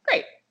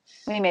 Great.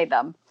 We made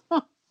them.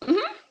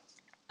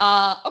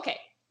 Okay.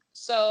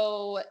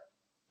 So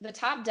the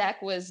top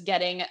deck was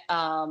getting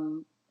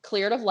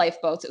cleared of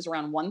lifeboats. It was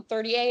around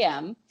 1:30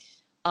 a.m.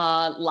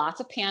 Lots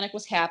of panic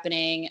was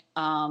happening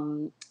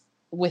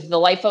with the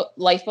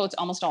lifeboats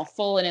almost all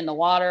full and in the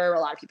water. A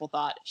lot of people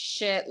thought,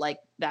 shit, like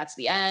that's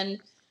the end.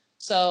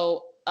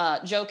 So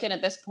Jokin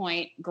at this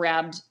point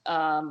grabbed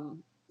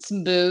some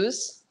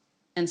booze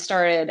and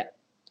started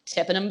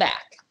tipping them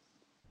back.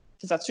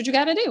 Because that's what you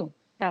got to do.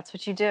 That's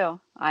what you do.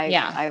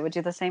 I would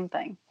do the same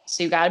thing.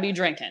 So you got to be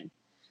drinking.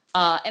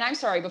 And I'm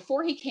sorry,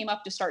 before he came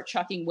up to start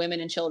chucking women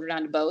and children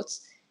onto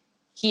boats,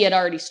 he had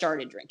already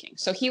started drinking.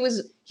 So he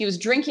was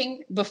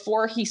drinking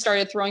before he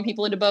started throwing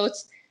people into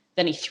boats.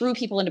 Then he threw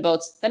people into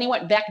boats. Then he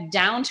went back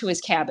down to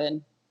his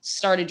cabin,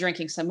 started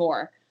drinking some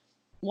more.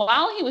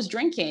 While he was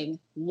drinking,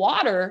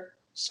 water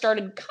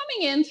started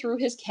coming in through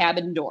his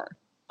cabin door.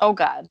 Oh,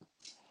 God.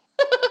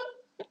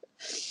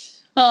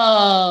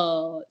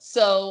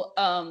 So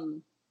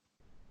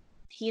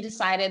he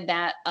decided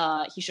that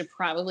he should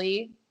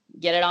probably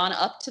get it on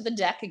up to the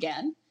deck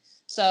again.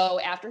 So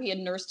after he had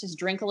nursed his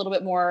drink a little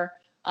bit more,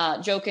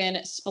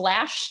 Jokin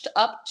splashed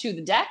up to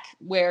the deck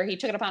where he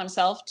took it upon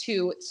himself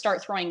to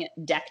start throwing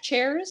deck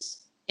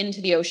chairs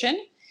into the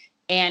ocean.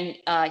 And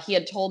he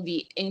had told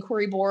the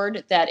inquiry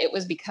board that it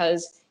was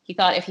because he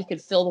thought if he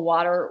could fill the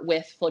water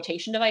with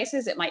flotation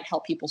devices, it might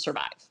help people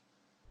survive.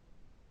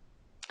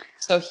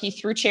 So he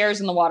threw chairs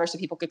in the water so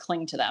people could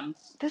cling to them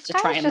to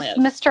try and live.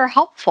 Mr.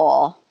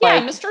 Helpful. Yeah,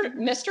 like,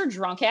 Mr.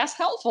 Drunk ass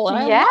helpful. And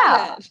I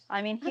love it.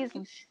 I mean, he's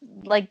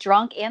like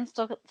drunk and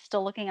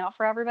still looking out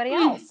for everybody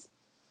else.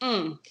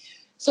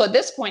 So at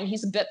this point,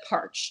 he's a bit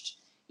parched,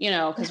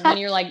 because when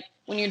you're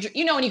when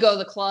you go to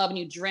the club and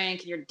you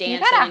drink and you're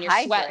dancing and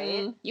you're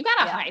sweating, you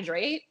gotta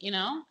hydrate.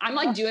 I'm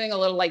like doing a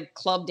little like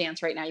club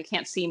dance right now. You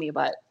can't see me,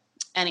 but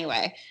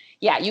anyway,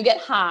 yeah, you get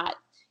hot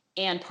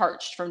and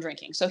parched from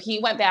drinking. So he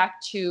went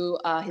back to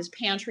his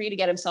pantry to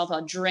get himself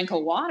a drink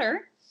of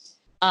water.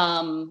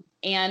 And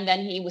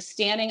then he was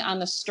standing on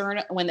the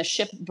stern when the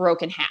ship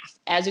broke in half.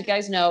 As you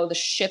guys know, the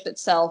ship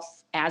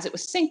itself, as it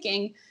was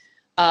sinking,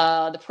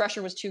 the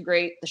pressure was too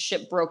great. The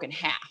ship broke in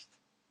half.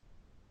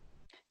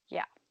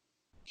 Yeah.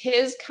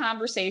 His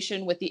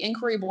conversation with the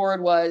inquiry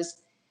board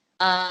was,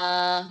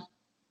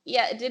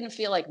 it didn't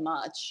feel like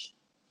much.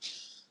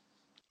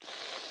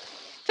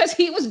 Because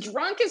he was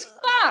drunk as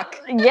fuck.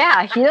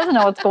 Yeah, he doesn't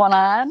know what's going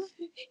on.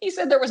 He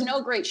said there was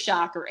no great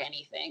shock or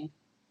anything.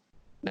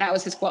 That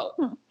was his quote.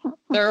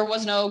 There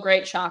was no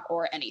great shock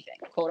or anything,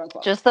 quote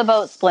unquote. Just the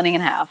boat splitting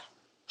in half.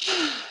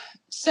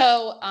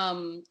 So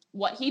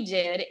what he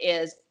did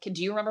is,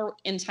 do you remember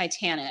in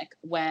Titanic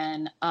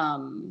when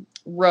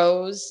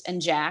Rose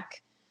and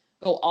Jack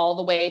go all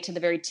the way to the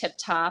very tip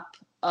top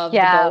of the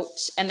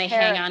boat and they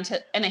hang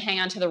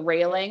on to the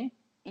railing?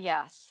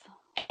 Yes.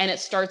 And it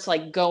starts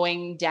like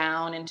going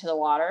down into the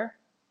water?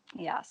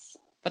 Yes.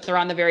 But they're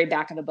on the very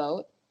back of the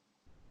boat?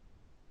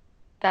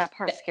 That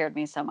part scared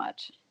me so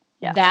much.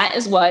 Yeah. That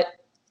is what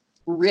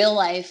real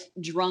life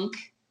drunk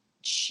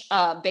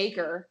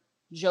Baker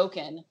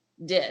Jokin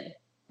did.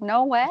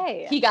 No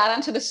way. He got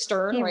onto the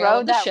stern he rail rode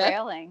of the that ship,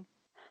 railing.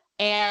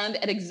 and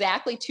at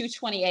exactly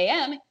 2:20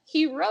 a.m.,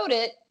 he rode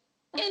it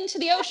into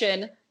the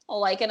ocean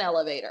like an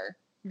elevator,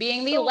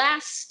 being the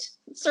last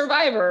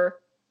survivor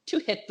to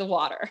hit the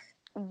water.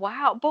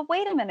 Wow. But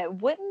wait a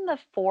minute. Wouldn't the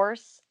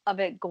force of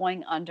it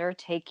going under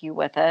take you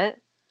with it?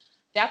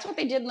 That's what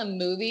they did in the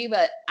movie,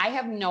 but I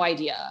have no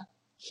idea.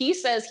 He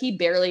says he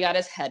barely got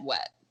his head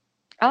wet.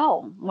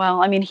 Oh,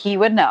 well, I mean, he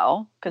would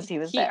know because he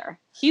was there.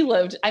 He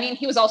lived. I mean,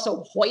 he was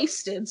also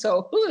hoisted,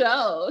 so who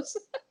knows?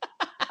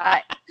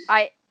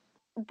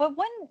 But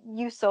when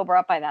you sober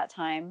up by that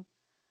time?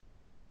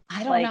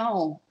 I don't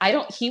know.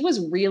 He was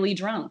really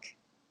drunk.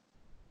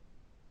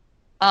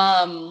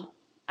 I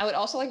would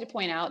also like to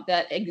point out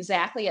that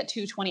exactly at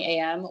 2:20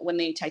 a.m. when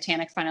the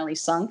Titanic finally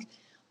sunk,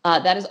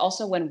 that is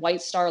also when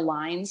White Star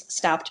Lines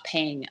stopped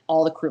paying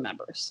all the crew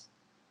members.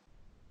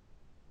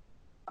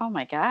 Oh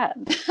my God.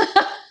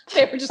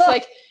 They were just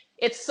like,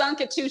 it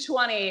sunk at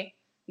 2:20.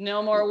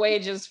 No more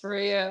wages for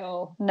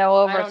you. No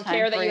overtime.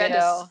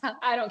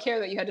 I don't care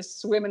that you had to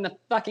swim in the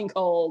fucking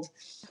cold.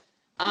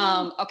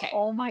 Okay.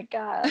 Oh my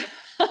God.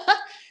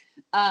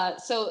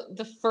 So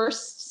the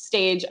first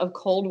stage of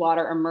cold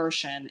water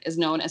immersion is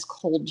known as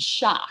cold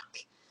shock.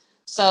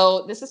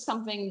 So this is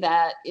something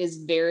that is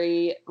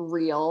very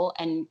real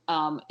and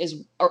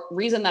is a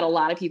reason that a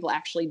lot of people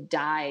actually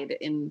died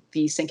in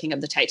the sinking of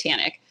the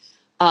Titanic.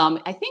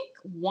 I think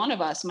one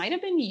of us, might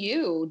have been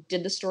you,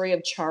 did the story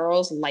of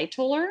Charles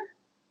Lightoller.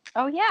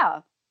 Oh,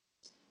 yeah.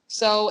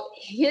 So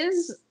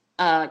his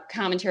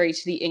commentary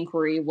to the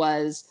inquiry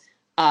was,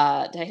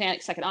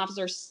 Titanic second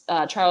officer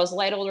Charles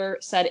Lightoller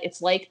said,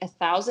 "It's like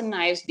 1,000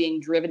 knives being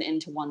driven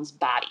into one's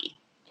body."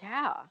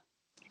 Yeah.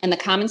 And the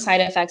common side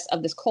effects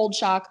of this cold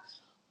shock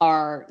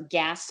are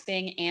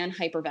gasping and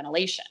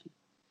hyperventilation.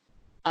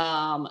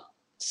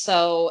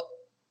 So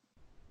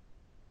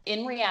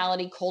in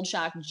reality, cold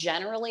shock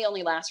generally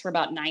only lasts for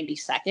about 90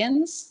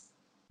 seconds,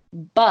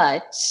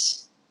 but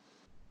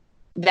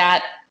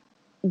a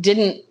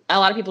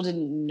lot of people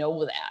didn't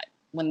know that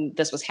when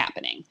this was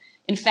happening.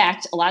 In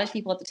fact, a lot of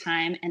people at the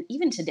time, and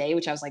even today,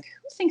 which I was like,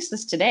 who thinks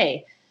this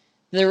today?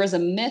 There was a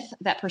myth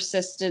that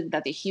persisted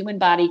that the human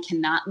body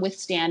cannot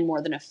withstand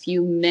more than a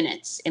few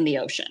minutes in the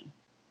ocean.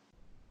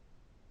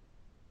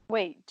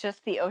 Wait,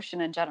 just the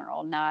ocean in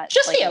general, not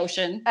just the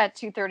ocean at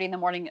 2:30 in the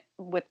morning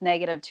with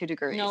 -2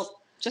 degrees. No,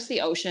 just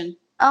the ocean.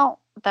 Oh,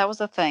 that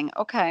was a thing.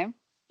 Okay.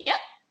 Yep.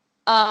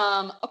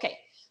 Okay.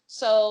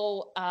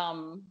 So,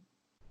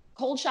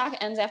 cold shock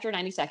ends after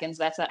 90 seconds.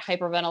 That's that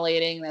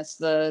hyperventilating. That's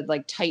the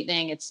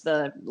tightening. It's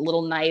the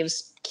little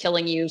knives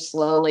killing you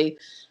slowly.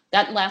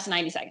 That lasts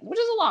 90 seconds, which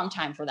is a long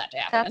time for that to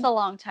happen. That's a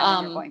long time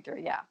when you're going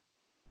through. Yeah.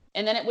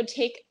 And then it would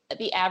take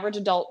the average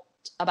adult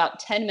about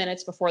 10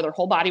 minutes before their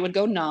whole body would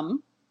go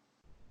numb.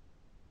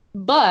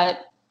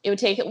 But it would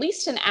take at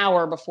least an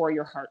hour before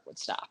your heart would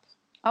stop.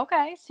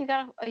 Okay. So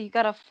you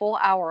got a full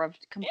hour of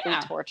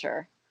complete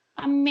torture.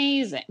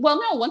 Amazing. Well,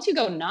 no, once you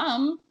go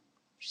numb,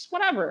 just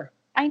whatever.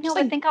 I know.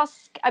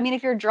 I mean,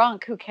 if you're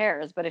drunk, who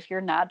cares? But if you're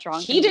not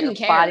drunk, he didn't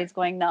care. Body's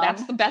going numb.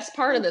 That's the best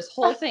part of this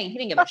whole thing. He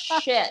didn't give a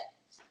shit.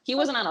 He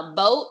wasn't on a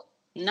boat.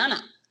 No.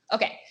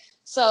 Okay.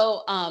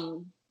 So,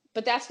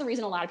 but that's the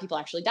reason a lot of people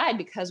actually died,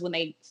 because when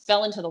they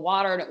fell into the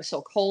water and it was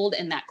so cold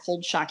and that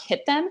cold shock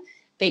hit them,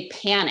 they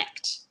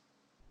panicked.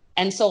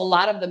 And so a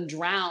lot of them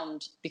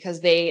drowned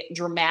because they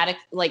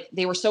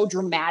were so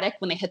dramatic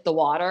when they hit the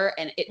water,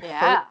 and it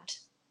hurt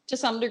to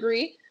some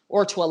degree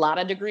or to a lot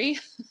of degree.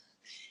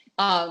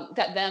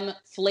 That them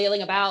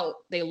flailing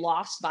about, they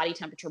lost body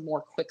temperature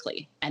more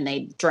quickly and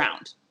they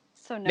drowned.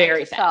 So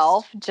very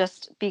fast.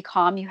 Just just be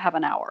calm. You have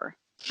an hour,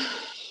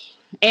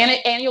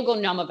 and you'll go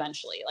numb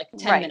eventually, like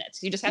 10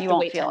 minutes. You just have to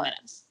wait 10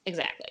 minutes.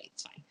 Exactly,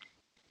 it's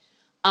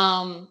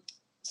fine.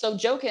 So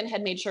Jokin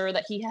had made sure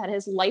that he had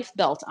his life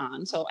belt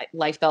on. So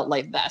life belt,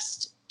 life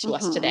vest to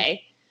us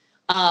today.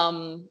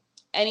 And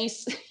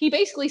he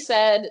basically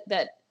said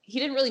that he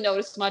didn't really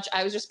notice much.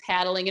 I was just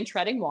paddling and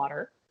treading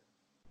water.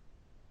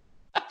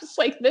 I was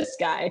like, this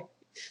guy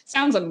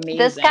sounds amazing.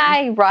 This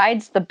guy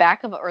rides the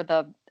back of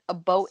a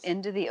boat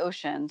into the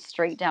ocean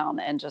straight down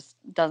and just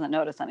doesn't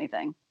notice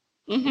anything.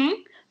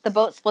 Mm-hmm. The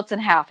boat splits in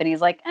half and he's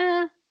like,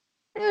 it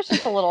was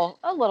just a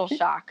little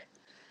shock.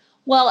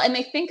 Well, and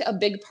they think a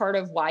big part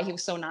of why he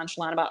was so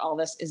nonchalant about all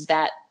this is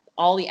that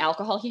all the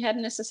alcohol he had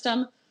in his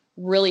system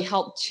really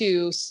helped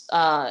to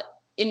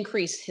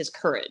increase his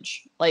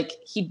courage. Like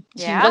he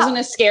wasn't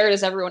as scared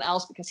as everyone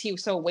else because he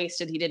was so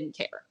wasted he didn't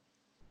care.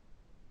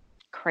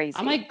 Crazy.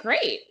 I'm like,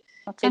 great.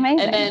 That's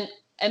amazing.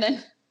 And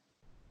then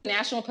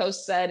National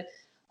Post said,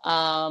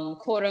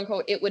 quote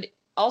unquote, it would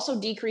also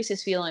decrease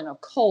his feeling of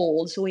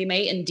cold, so he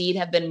may indeed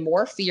have been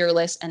more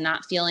fearless and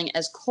not feeling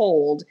as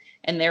cold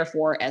and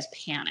therefore as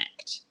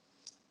panicked.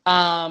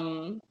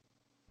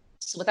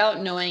 So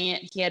without knowing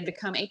it, he had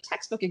become a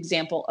textbook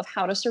example of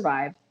how to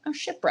survive a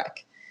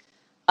shipwreck.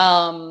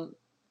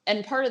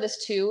 And part of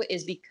this too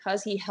is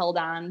because he held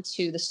on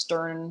to the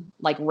stern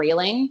like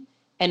railing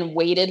and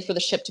waited for the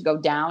ship to go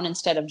down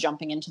instead of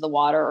jumping into the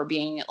water or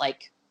being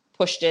like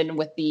pushed in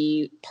with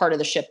the part of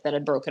the ship that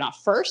had broken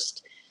off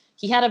first.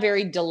 He had a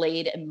very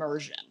delayed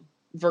immersion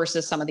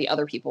versus some of the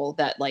other people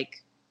that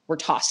like were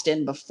tossed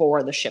in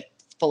before the ship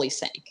fully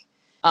sank.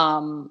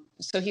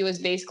 So he was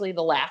basically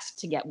the last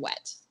to get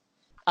wet.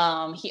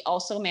 He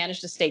also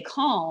managed to stay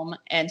calm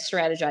and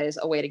strategize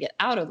a way to get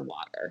out of the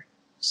water.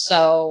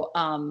 So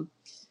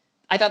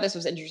I thought this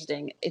was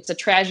interesting. It's a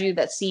tragedy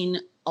that's seen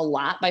a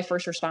lot by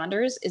first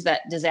responders, is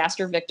that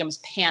disaster victims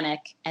panic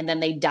and then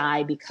they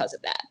die because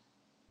of that.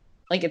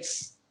 Like,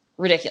 it's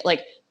ridiculous.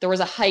 Like, there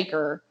was a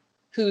hiker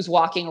who's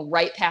walking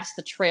right past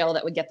the trail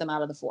that would get them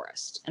out of the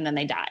forest, and then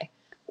they die.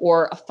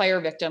 Or a fire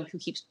victim who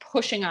keeps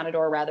pushing on a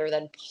door rather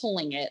than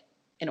pulling it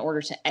in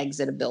order to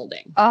exit a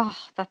building. Oh,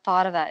 the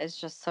thought of that is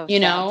just so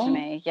sad to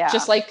me. Yeah.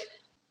 Just like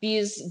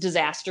these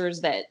disasters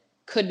that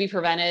could be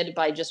prevented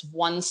by just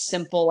one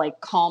simple,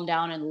 like, calm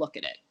down and look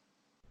at it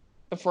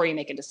before you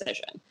make a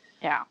decision.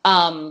 Yeah.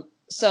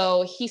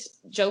 So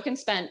Jochen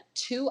spent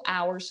 2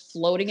 hours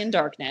floating in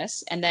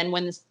darkness, and then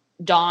when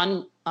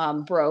dawn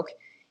broke,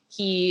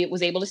 he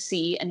was able to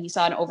see, and he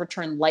saw an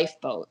overturned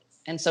lifeboat.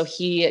 And so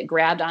he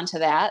grabbed onto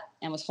that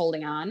and was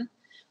holding on.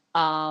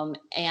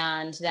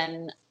 And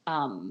then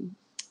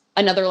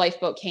another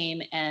lifeboat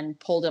came and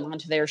pulled him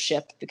onto their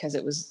ship because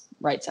it was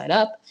right side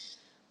up.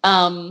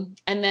 And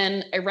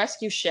then a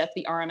rescue ship,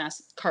 the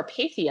RMS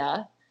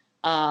Carpathia,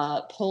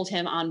 pulled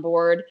him on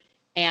board,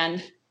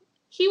 and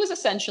he was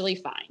essentially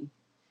fine.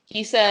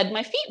 He said,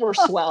 "My feet were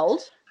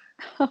swelled,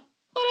 but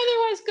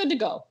otherwise good to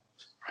go.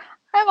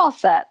 I'm all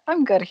set.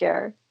 I'm good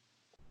here."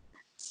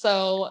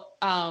 So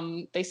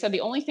they said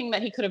the only thing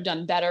that he could have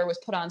done better was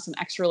put on some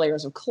extra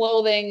layers of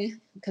clothing,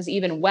 because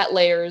even wet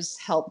layers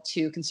help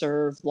to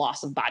conserve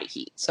loss of body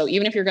heat. So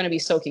even if you're going to be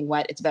soaking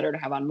wet, it's better to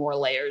have on more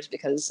layers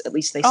because at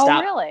least they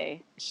stop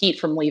heat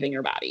from leaving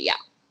your body. Yeah.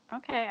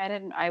 Okay.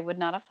 I would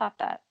not have thought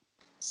that.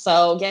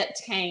 So get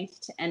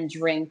tanked and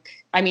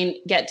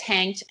get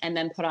tanked and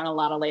then put on a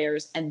lot of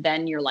layers and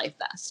then your life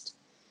vest.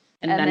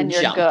 And then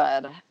you're jump.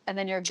 good. And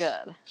then you're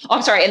good. Oh,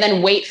 I'm sorry. And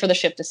then wait for the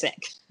ship to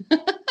sink.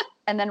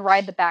 And then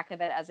ride the back of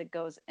it as it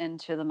goes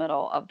into the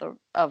middle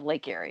of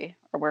Lake Erie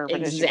or wherever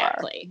it is you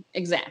are.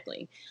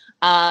 Exactly.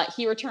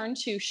 He returned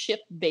to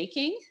ship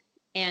baking,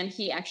 and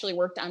he actually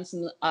worked on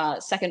some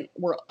Second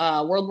World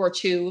War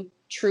II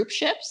troop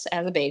ships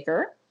as a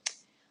baker.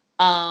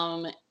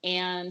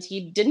 And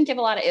he didn't give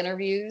a lot of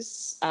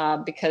interviews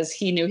because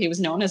he knew he was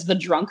known as the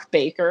drunk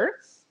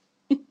baker.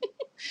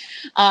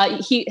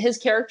 His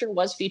character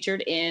was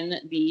featured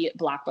in the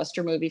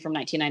blockbuster movie from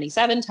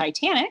 1997,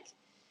 Titanic.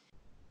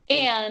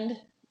 And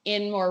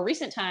in more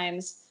recent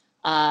times,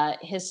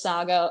 his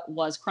saga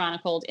was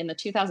chronicled in the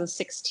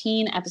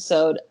 2016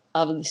 episode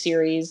of the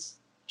series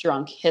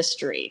Drunk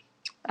History.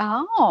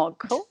 Oh,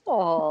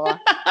 cool.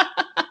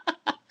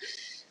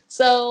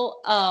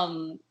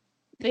 So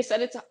they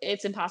said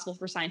it's impossible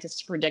for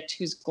scientists to predict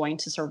who's going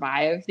to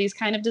survive these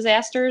kind of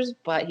disasters.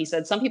 But he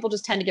said some people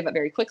just tend to give up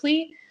very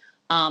quickly.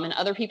 And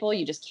other people,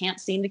 you just can't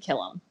seem to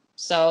kill them.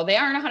 So they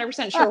aren't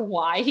 100% sure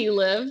why he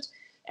lived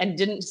and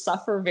didn't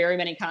suffer very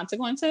many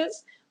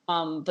consequences.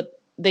 But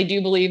they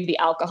do believe the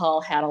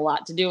alcohol had a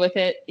lot to do with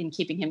it in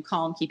keeping him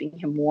calm, keeping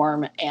him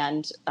warm,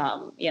 and,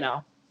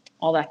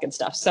 all that good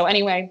stuff. So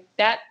anyway,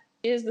 that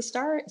is the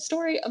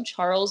story of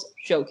Charles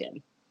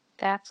Jochen.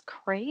 That's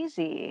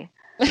crazy.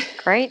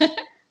 Great.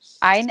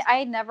 I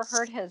had never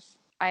heard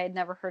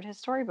his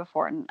story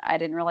before, and I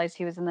didn't realize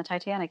he was in the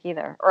Titanic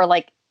either, or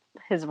like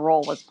his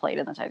role was played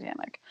in the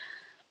Titanic.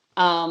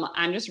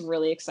 I'm just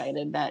really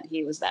excited that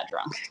he was that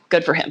drunk.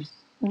 Good for him.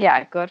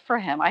 Yeah, good for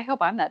him. I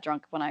hope I'm that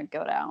drunk when I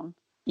go down.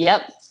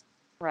 Yep.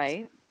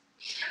 Right.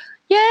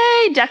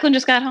 Yay! Declan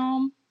just got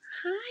home.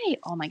 Hi.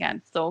 Oh my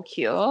God, so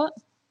cute.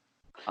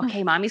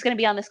 Okay, mommy's gonna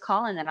be on this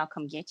call, and then I'll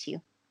come get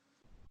you.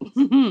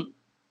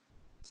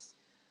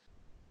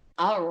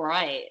 All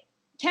right,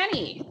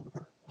 Kenny.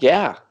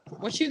 Yeah.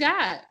 What you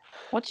got?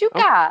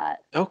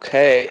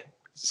 Okay.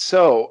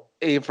 So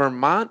a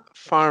Vermont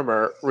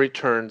farmer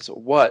returns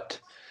what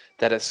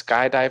that a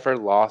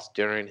skydiver lost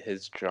during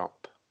his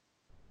jump?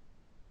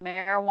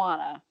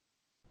 Marijuana.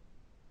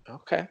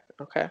 Okay.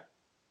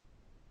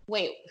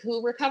 Wait,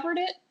 who recovered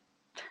it?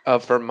 A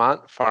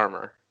Vermont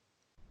farmer.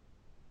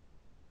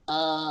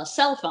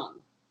 Cell phone.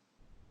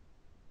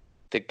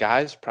 The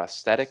guy's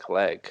prosthetic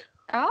leg.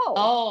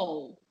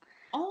 Oh.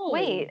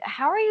 Wait,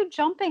 how are you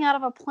jumping out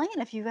of a plane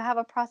if you have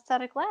a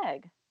prosthetic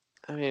leg?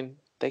 I mean,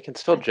 they can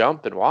still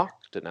jump and walk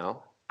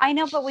Danelle. I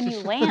know, but when you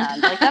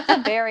land, like that's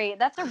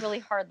a really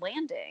hard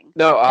landing.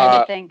 No, I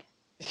would think.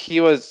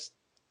 He was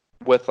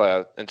with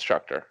an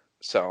instructor,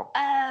 so.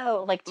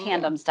 Oh, like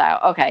tandem style.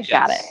 Okay, Yes.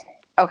 got it.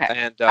 Okay.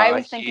 And I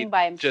was thinking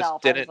by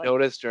himself. Just didn't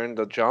notice during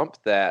the jump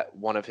that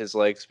one of his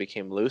legs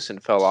became loose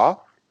and fell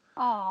off.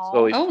 Oh.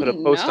 So he put a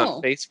post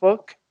on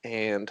Facebook,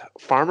 and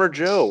Farmer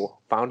Joe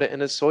found it in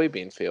his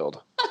soybean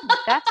field.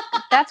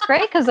 That's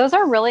great because those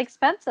are really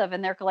expensive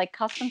and they're like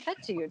custom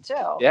fit to you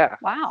too. Yeah.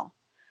 Wow.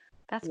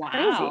 That's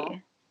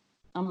crazy.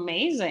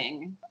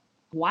 Amazing.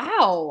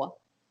 Wow.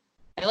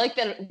 I like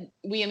that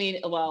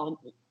Danelle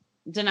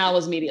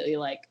was immediately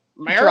like,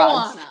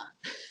 marijuana.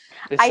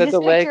 They said the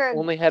leg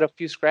only had a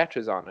few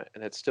scratches on it,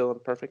 and it's still in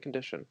perfect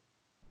condition.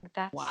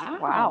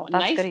 Wow.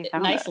 That's good.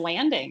 Nice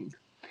landing.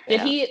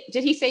 Did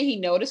he say he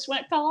noticed when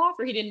it fell off,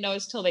 or he didn't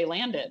notice till they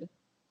landed?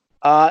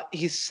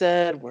 He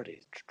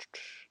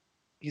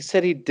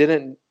said he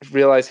didn't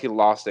realize he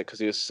lost it because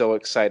he was so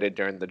excited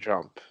during the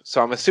jump.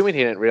 So I'm assuming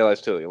he didn't realize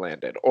till he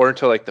landed, or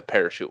until like the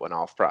parachute went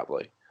off,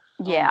 probably.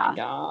 Yeah. Oh my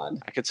God.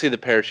 I could see the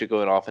parachute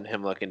going off and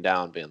him looking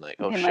down, being like,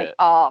 "Oh shit, like,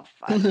 oh,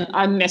 fuck.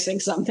 I'm missing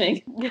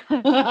something."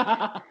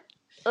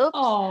 Oops.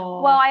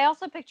 Oh. Well, I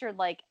also pictured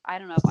like, I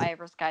don't know if I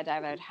ever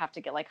skydive, I'd have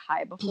to get like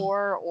high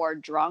before or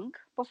drunk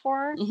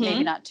before. Mhm.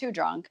 Maybe not too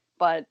drunk,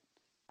 but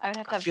I would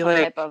have to have some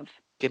like type of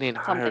getting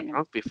high or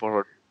drunk before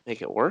would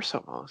make it worse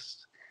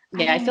almost.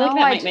 Yeah, I feel like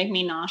that might make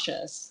me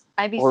nauseous.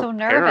 I'd be or so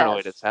nervous.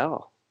 Paranoid as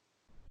hell.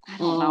 I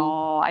don't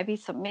know. I'd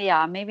be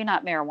maybe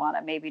not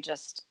marijuana, maybe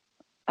just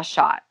a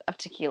shot of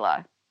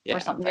tequila or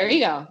something. There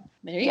you go.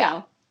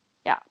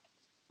 Yeah.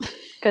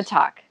 Good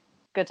talk.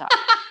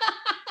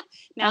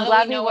 Now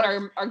that we know what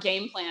our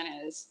game plan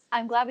is.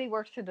 I'm glad we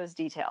worked through those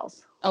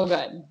details. Oh,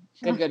 good.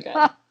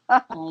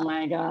 Oh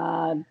my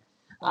God.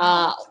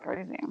 That's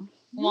crazy.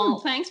 Well,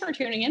 thanks for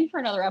tuning in for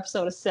another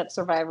episode of Sip,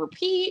 Survive,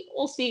 Repeat.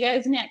 We'll see you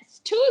guys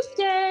next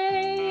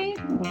Tuesday.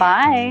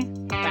 Bye.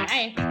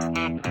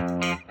 Bye.